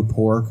 tofu,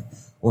 pork,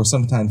 or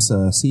sometimes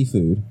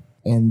seafood.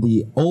 And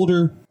the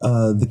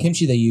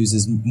kimchi they use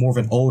is more of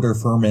an older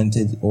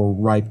fermented or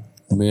ripe.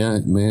 May I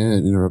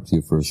interrupt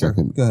you for a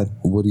second? Go ahead.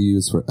 What do you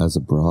use as a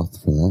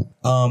broth for that?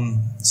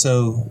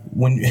 So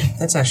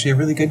that's actually a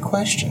really good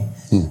question.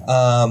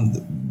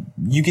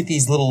 You get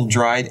these little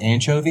dried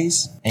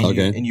anchovies,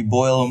 and you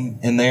boil them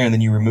in there, and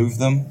then you remove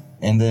them,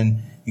 and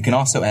then you can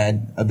also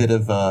add a bit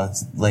of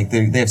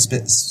they have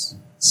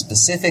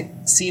specific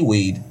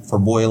seaweed for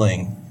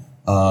boiling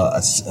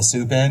a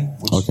soup in.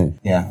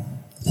 Yeah,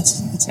 that's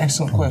an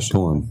excellent question.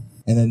 Go on.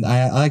 And then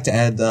I like to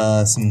add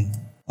some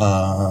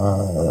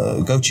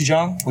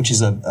gochujang, which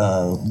is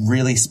a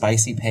really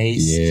spicy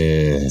paste.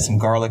 Yeah. Some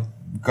garlic,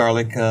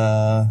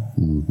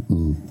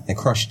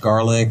 crushed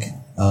garlic,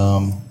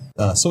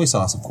 soy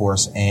sauce, of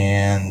course,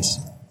 and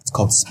it's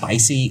called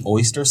spicy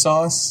oyster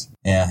sauce.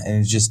 Yeah, and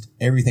it's just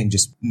everything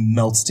just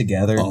melts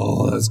together.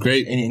 Oh, that's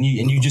great. And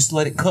you just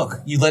let it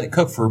cook. You let it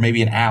cook for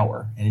maybe an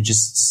hour, and it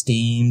just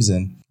steams.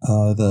 And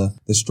the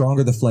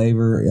stronger the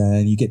flavor,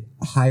 and you get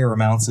higher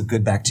amounts of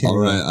good bacteria. All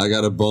right, I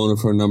got a boner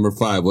for number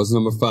 5. What's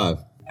number 5?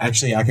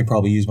 Actually, I could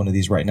probably use one of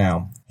these right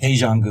now.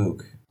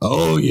 Haejanguk.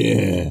 Oh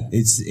yeah,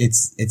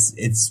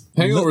 It's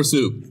hangover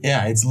soup.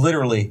 Yeah, it's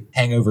literally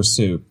hangover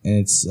soup, and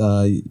it's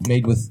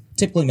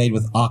typically made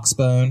with ox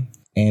bone,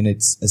 and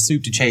it's a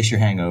soup to chase your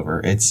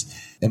hangover.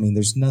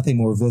 There's nothing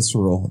more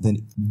visceral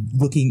than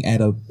looking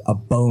at a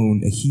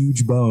bone, a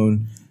huge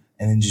bone,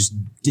 and then just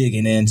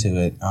digging into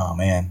it. Oh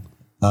man.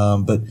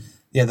 But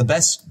yeah, the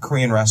best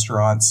Korean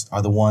restaurants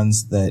are the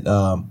ones that,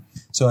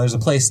 so there's a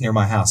place near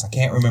my house. I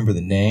can't remember the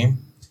name,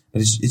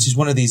 but it's just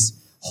one of these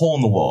hole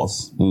in the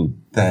walls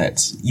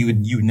that you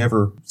would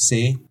never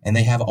see. And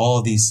they have all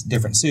of these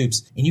different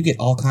soups, and you get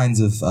all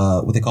kinds of,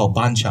 what they call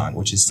banchan,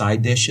 which is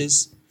side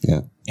dishes.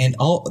 Yeah. And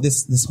all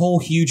this whole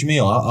huge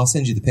meal, I'll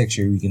send you the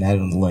picture. You can add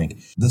it on the link.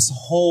 This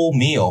whole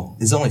meal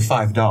is only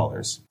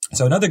 $5.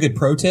 So another good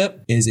pro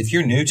tip is if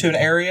you're new to an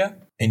area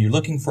and you're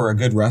looking for a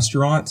good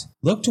restaurant,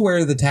 look to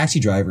where the taxi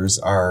drivers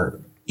are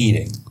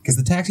eating, because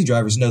the taxi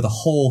drivers know the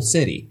whole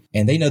city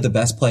and they know the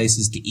best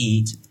places to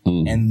eat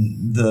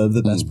and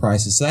the best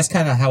prices. So that's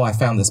kind of how I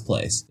found this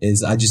place.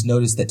 Is I just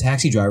noticed that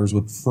taxi drivers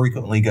would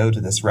frequently go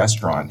to this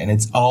restaurant, and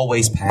it's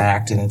always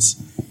packed, and it's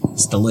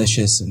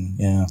delicious. And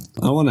yeah,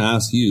 I want to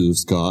ask you,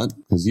 Scott,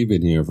 because you've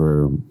been here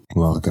for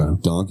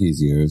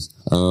donkey's years.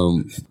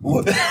 What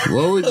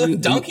would you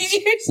donkey's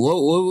years?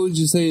 What would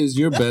you say is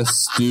your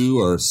best stew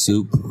or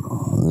soup?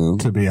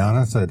 To be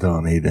honest, I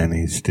don't eat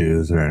any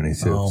stews or any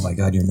soups. Oh my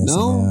God, you're missing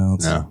out.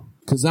 No.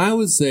 Because I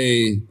would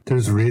say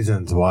There's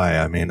reasons why.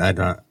 I mean, I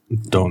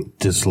don't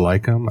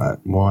dislike them.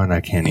 One,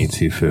 I can't eat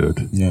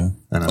seafood. Yeah.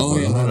 And I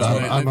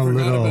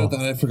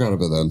forgot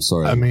about that. I'm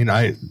sorry. I mean,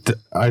 I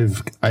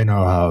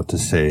know how to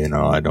say,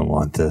 I don't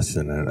want this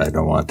in it. I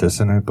don't want this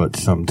in it. But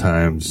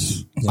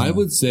sometimes I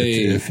would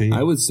say,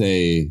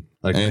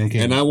 Like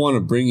and I want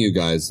to bring you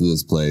guys to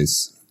this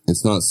place.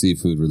 It's not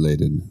seafood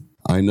related.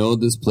 I know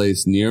this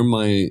place near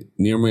my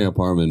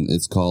apartment.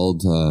 It's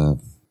called,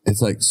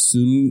 it's like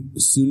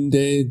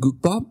Sundae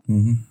Gukbap.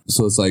 Mm-hmm.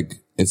 So it's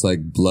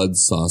like blood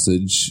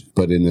sausage,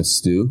 but in a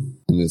stew,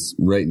 and it's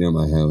right near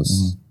my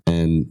house. Mm-hmm.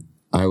 And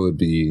it would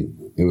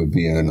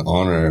be an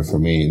honor for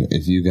me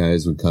if you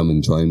guys would come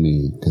and join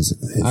me, because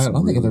I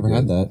don't think I've ever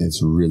had that.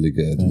 It's really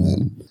good,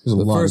 man.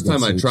 The first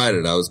time I tried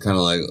it, I was kind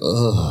of like,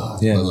 ugh.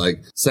 Yeah. But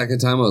like second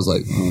time, I was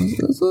like,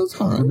 that's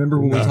all right. Remember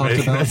when we talked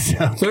about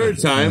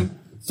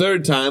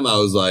Third time, I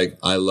was like,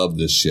 I love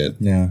this shit.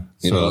 Yeah.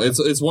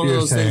 It's one of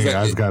those things that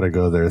I've got to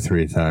go there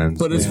 3 times.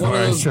 But it's one of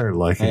those, I start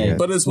liking it.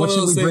 But it's one of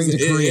those things.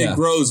 It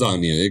grows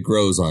on you. It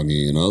grows on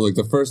you. Like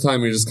the first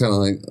time, you're just kind of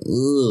like,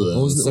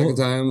 ugh. The second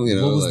time,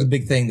 what was the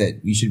big thing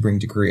that you should bring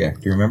to Korea?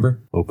 Do you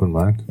remember? Open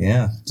mind.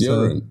 Yeah.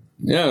 Deodorant.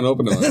 Yeah, an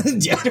open mind.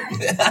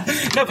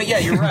 No, but yeah,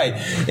 you're right.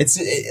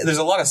 There's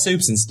a lot of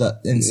soups and stuff.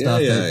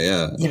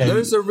 Yeah.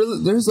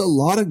 There's a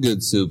lot of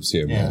good soups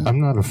here, man. I'm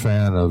not a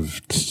fan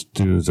of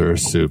stews or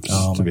soups,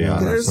 to be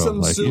honest. There's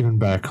some soup, even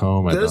back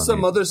home, there's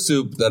some other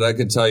soup that I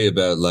could tell you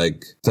about,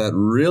 like that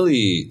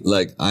really,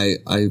 like I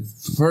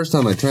first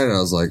time I tried it,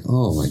 I was like,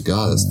 oh my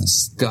God, that's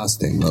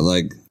disgusting. But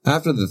like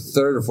after the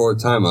third or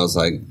fourth time, I was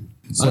like,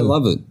 I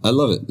love it.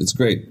 It's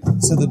great.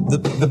 So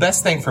the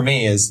best thing for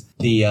me is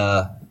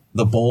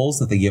the bowls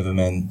that they give them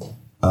in,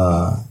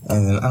 and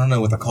I don't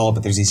know what they're called,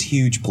 but there's these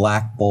huge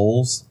black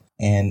bowls,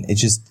 and it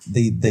just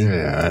they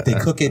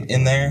cook it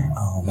in there.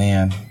 Oh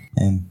man,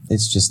 and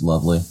it's just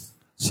lovely.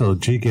 So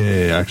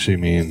jjigae actually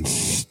means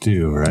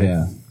stew, right?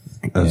 Yeah.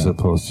 As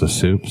opposed to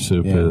soup.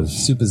 Soup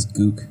is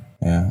guk.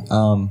 Yeah.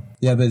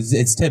 But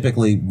it's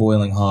typically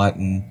boiling hot,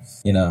 and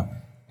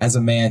as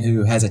a man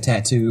who has a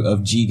tattoo of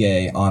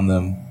jjigae on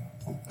them,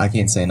 I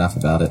can't say enough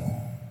about it.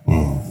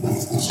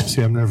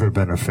 See, I've never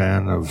been a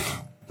fan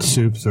of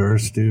soups or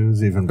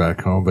stews, even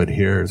back home, but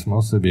here it's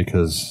mostly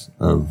because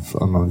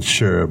I'm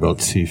unsure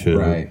about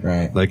seafood.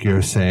 Right. Like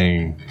you're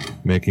saying,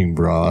 making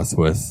broth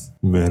with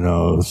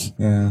minnows,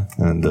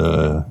 and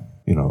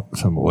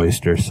some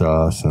oyster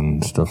sauce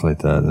and stuff like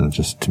that, and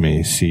just to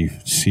me,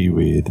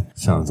 seaweed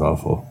sounds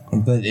awful.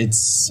 But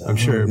I'm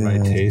sure it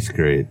might taste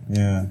great.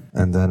 Yeah.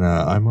 And then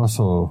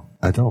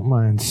I don't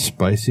mind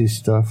spicy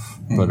stuff,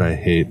 but I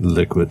hate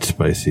liquid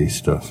spicy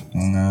stuff.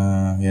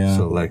 Yeah.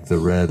 So like the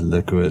red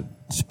liquid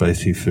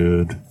spicy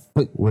food,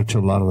 which a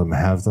lot of them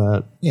have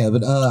that. Yeah,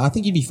 but I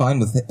think you'd be fine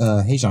with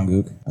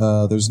Haejanguk.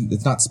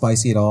 It's not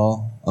spicy at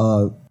all.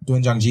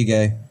 Doenjang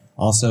jjigae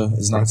also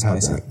is not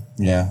spicy.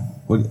 Yeah.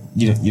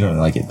 You don't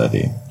like it, though, do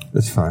you?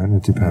 It's fine.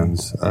 It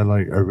depends. I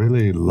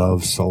really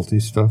love salty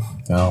stuff.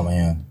 Oh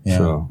man, yeah.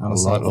 So a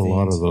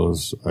lot of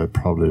those I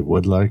probably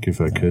would like if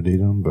I could eat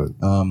them, but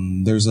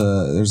there's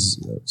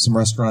some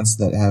restaurants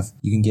that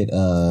you can get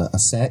a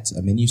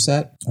menu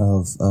set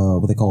of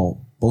what they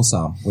call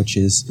bosam, which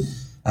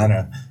is I don't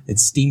know.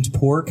 It's steamed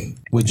pork,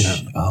 which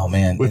oh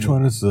man, Which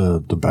one is the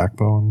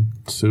backbone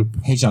soup?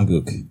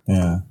 Haejanguk.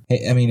 Yeah,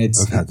 I mean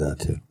I've had that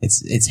too.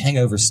 It's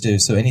hangover stew,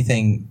 so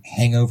anything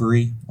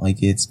hangovery,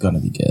 like it's gonna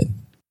be good.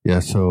 Yeah,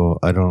 so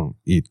I don't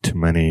eat too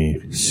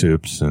many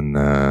soups and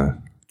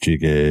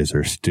jjigaes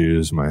or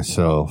stews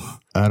myself.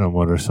 Adam,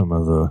 what are some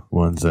of the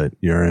ones that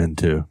you're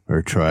into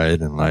or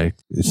tried and like?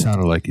 It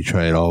sounded like you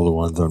tried all the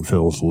ones on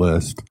Phil's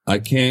list. I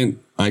can't.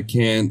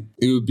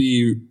 It would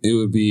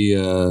be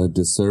a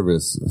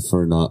disservice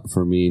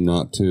for me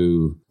not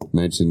to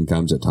mention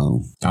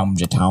gamjatang.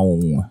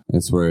 Gamjatang.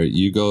 It's where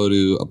you go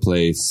to a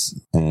place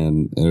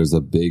and there's a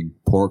big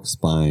pork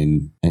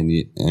spine and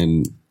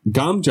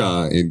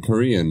gamja in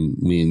Korean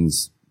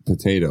means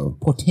potato.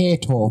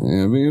 Potato.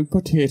 I mean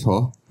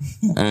potato.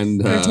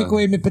 And Don't take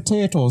away my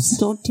potatoes.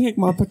 Don't take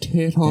my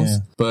potatoes. Yeah.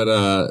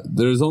 But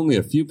there's only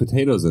a few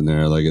potatoes in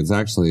there. Like it's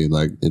actually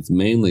like it's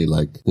mainly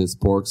like this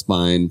pork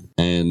spine,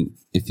 and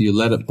if you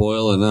let it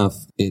boil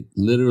enough, it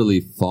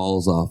literally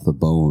falls off the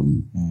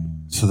bone.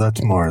 So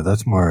that's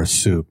more a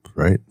soup,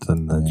 right,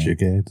 than the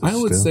jjigae? I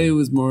would say it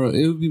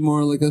would be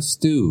more like a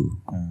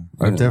stew.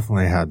 I've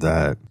definitely had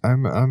that.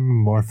 I'm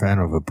more fan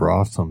of a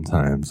broth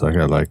sometimes. Like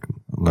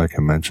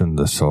I mentioned,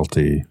 the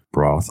salty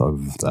broth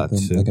of that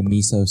soup. Like a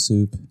miso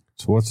soup.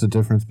 So what's the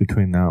difference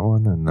between that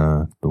one and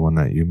the one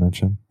that you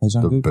mentioned?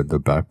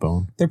 The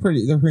backbone? They're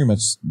pretty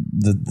much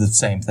the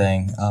same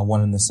thing.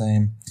 One and the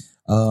same.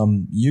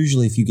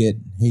 Usually if you get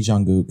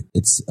haejanguk,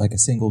 it's like a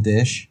single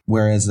dish,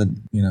 whereas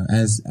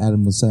as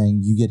Adam was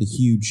saying, you get a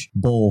huge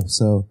bowl.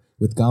 So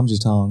with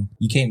gamjatang,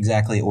 you can't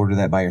exactly order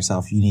that by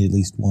yourself. You need at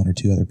least one or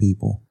two other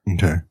people.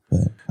 Okay.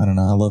 But I don't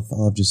know. I love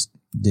just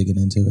digging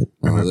into it.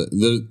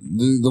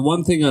 The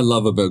one thing I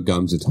love about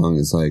gamjatang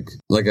is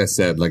like I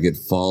said, like it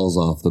falls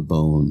off the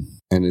bone,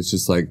 and it's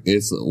just like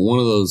it's one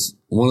of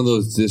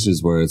those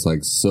dishes where it's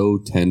like so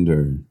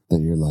tender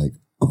that you're like,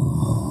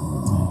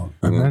 oh.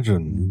 I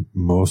imagine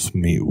most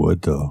meat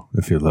would, though,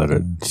 if you let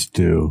it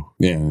stew.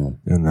 Yeah.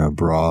 In a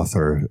broth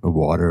or a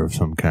water of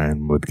some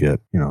kind would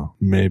get,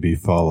 maybe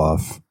fall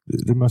off.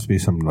 There must be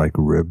some like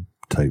rib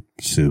type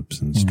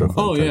soups and stuff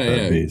like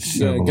that.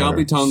 Yeah,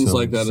 gamjatang's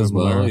like that as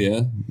well.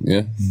 Yeah.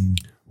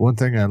 One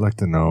thing I'd like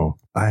to know,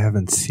 I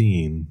haven't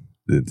seen,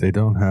 they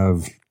don't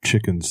have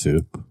chicken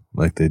soup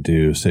like they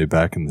do, say,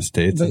 back in the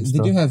States. They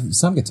do have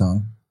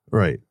samgyetang.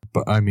 Right.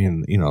 But I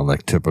mean,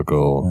 like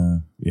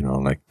typical,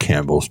 like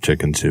Campbell's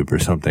chicken soup or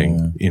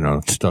something,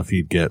 stuff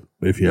you'd get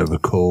if you have a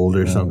cold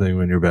or something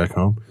when you're back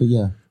home. But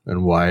yeah.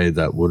 And why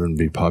that wouldn't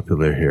be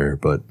popular here.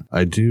 But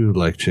I do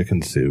like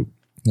chicken soup,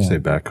 say,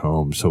 back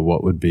home. So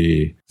what would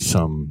be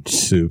some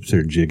soups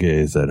or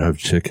jjigaes that have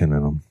chicken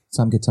in them?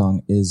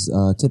 Samgyetang is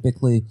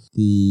typically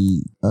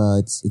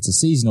it's a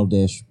seasonal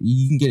dish.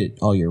 You can get it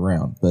all year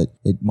round, but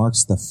it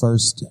marks the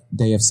first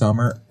day of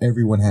summer.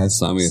 Everyone has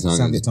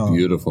samgyetang. It's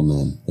beautiful,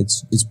 man.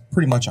 It's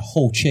pretty much a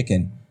whole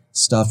chicken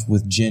stuffed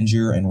with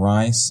ginger and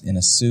rice in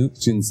a soup.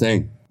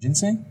 Ginseng?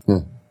 Yeah.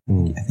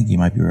 I think you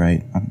might be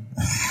right.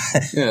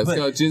 It's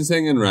got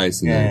ginseng and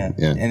rice in there.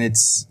 Yeah, and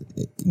it's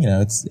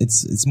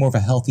more of a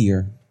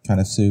healthier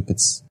kind of soup.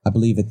 I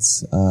believe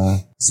it's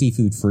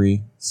seafood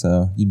free,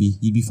 so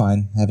you'd be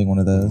fine having one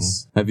of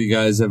those. Have you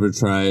guys ever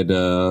tried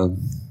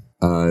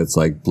it's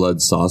like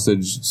blood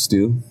sausage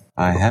stew?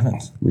 I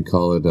haven't. We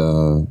call it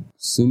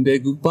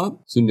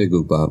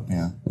sundae-gukbap.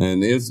 Yeah.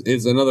 And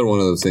it's another one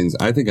of those things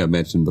I think I've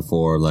mentioned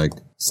before, like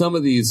some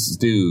of these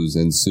stews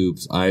and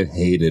soups I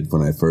hated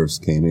when I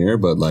first came here,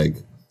 but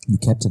like you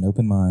kept an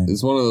open mind.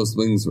 It's one of those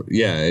things where,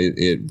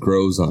 it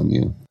grows on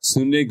you.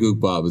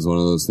 Sundae-gukbap is one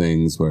of those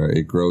things where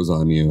it grows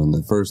on you, and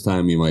the first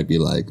time you might be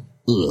like,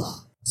 ugh.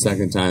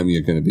 Second time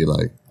you're going to be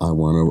like, I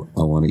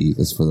want to eat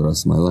this for the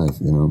rest of my life,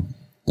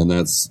 And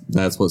that's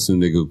what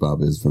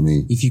sundae-gukbap is for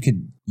me. If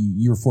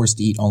you were forced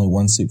to eat only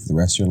one soup for the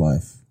rest of your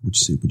life, which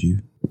soup would you?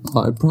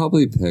 I'd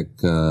probably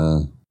pick,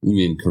 you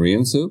mean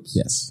Korean soups?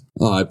 Yes.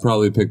 I'd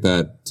probably pick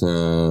that,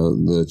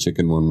 the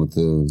chicken one with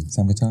the...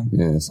 Samgyetang?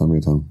 Yeah,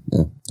 samgyetang.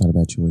 Yeah. Not a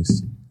bad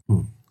choice.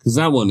 Because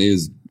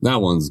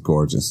that one's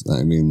gorgeous.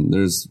 I mean,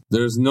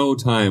 there's no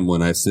time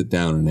when I sit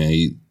down and I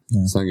eat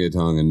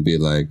samgyetang and be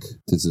like,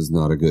 this is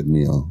not a good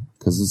meal.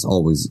 Because it's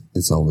always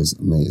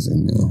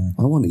amazing.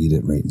 I want to eat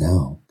it right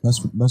now.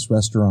 Most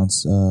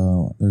restaurants,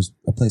 there's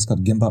a place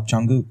called Gimbap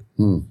Changguk,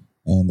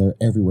 and they're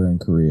everywhere in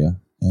Korea.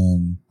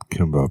 And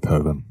Gimbap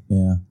heaven.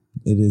 Yeah,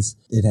 it is.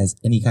 It has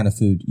any kind of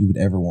food you would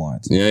ever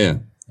want. Yeah.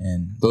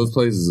 And those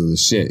places are the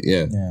shit.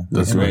 Yeah.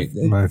 That's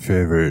my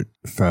favorite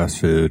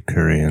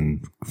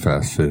Korean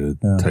fast food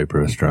type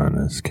restaurant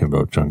is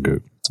Gimbap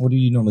Changguk. What do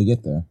you normally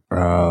get there?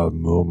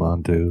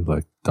 Mulmandu,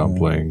 like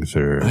dumplings,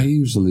 or I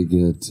usually get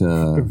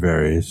it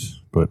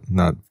varies, but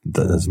not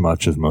as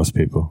much as most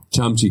people.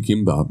 Chamchi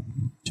gimbap.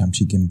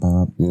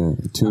 Yeah,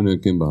 tuna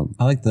gimbap.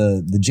 I like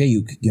the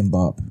Jayuk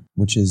gimbap,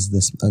 which is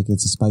this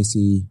it's a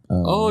spicy.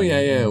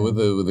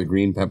 With the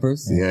green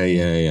peppers.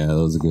 Yeah.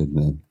 Those are good,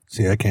 man.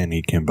 See, I can't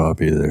eat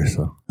kimbap either,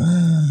 so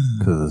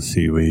because of the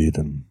seaweed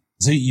and.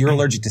 So you're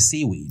allergic to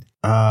seaweed?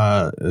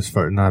 Not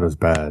as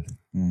bad,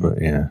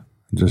 but yeah.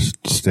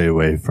 Just stay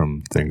away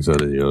from things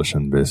out of the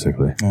ocean,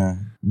 basically.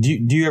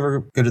 Do you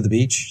ever go to the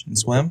beach and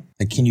swim?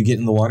 Like, can you get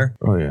in the water?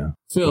 Oh, yeah.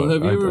 Phil,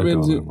 have you ever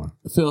been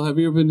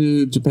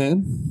to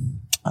Japan?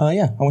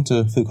 Yeah. I went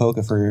to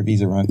Fukuoka for your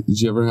visa run. Did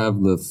you ever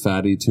have the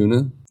fatty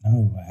tuna?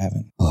 No, I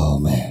haven't. Oh,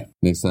 man.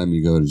 Next time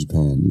you go to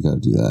Japan, you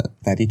got to do that.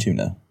 Fatty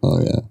tuna.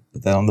 Oh, yeah.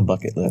 Put that on the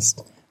bucket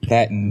list.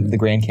 That and the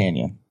Grand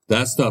Canyon.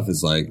 That stuff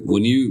is like,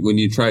 when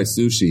you try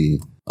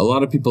sushi, a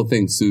lot of people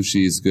think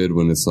sushi is good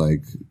when it's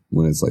like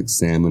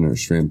salmon or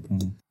shrimp.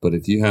 Mm-hmm. But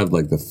if you have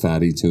like the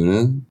fatty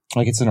tuna,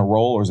 like it's in a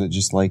roll, or is it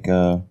just like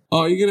oh,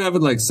 you can have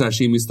it like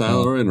sashimi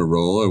style or in a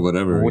roll or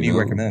whatever. What do you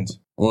recommend?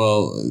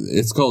 Well,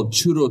 it's called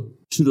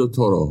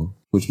churotoro,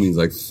 which means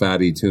like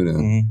fatty tuna.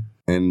 Mm-hmm.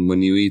 And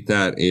when you eat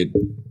that,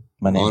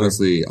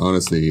 honestly,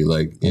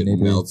 like it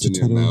melts in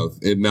your mouth.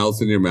 It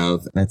melts in your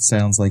mouth. That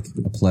sounds like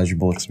a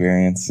pleasurable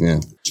experience. Yeah,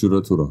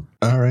 churotoro.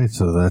 All right,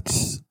 so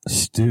that's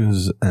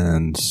Stews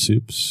and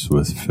Soups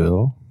with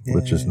Phil,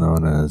 which is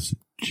known as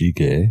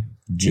Jjigae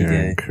here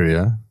in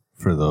Korea,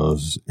 for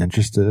those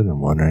interested and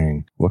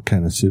wondering what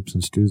kind of soups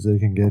and stews they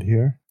can get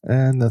here.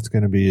 And that's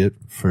going to be it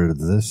for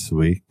this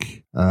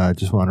week. I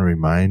just want to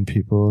remind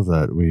people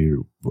that we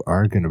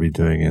are going to be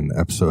doing an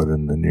episode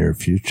in the near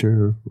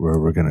future where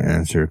we're going to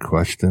answer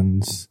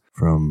questions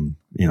from,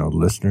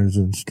 listeners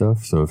and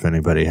stuff. So if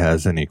anybody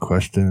has any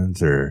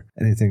questions or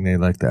anything they'd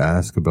like to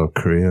ask about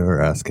Korea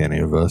or ask any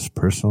of us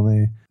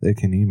personally, they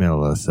can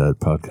email us at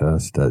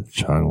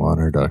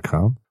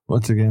podcast@changwonner.com.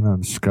 Once again,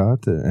 I'm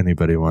Scott. If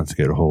anybody wants to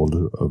get a hold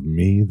of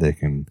me, they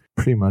can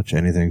pretty much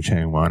anything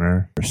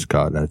Changwonner or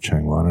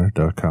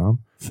Scott@changwonner.com.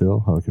 Phil,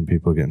 how can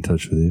people get in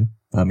touch with you?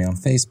 Find me on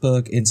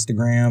Facebook,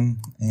 Instagram,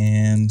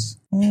 and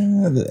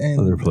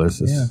other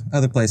places. Yeah,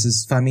 other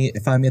places. Find me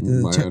at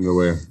the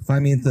underwear.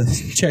 Find me at the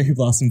Cherry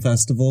Blossom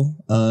Festival.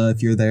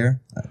 If you're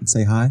there,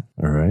 say hi.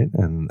 All right,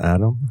 and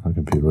Adam, how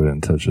can people get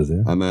in touch with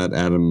you? I'm at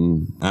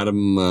Adam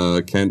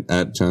Kent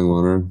at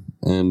Changwonner,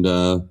 and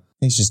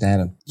it's just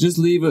Adam. Just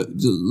leave a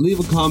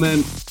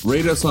comment.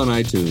 Rate us on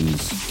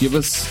iTunes. Give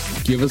us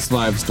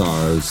 5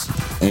 stars,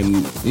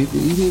 and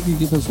even if you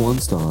give us 1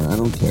 star, I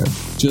don't care.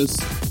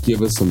 Just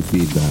give us some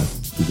feedback,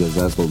 because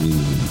that's what we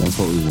need. That's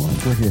what we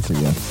want. We're here for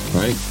you.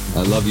 Right?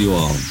 I love you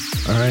all.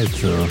 All right,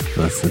 so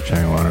that's the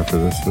Changwonner for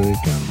this week,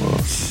 and we'll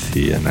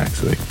see you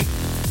next week.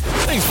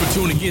 Thanks for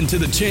tuning in to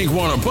the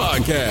Changwonner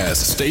Podcast.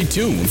 Stay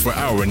tuned for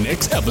our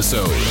next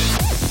episode.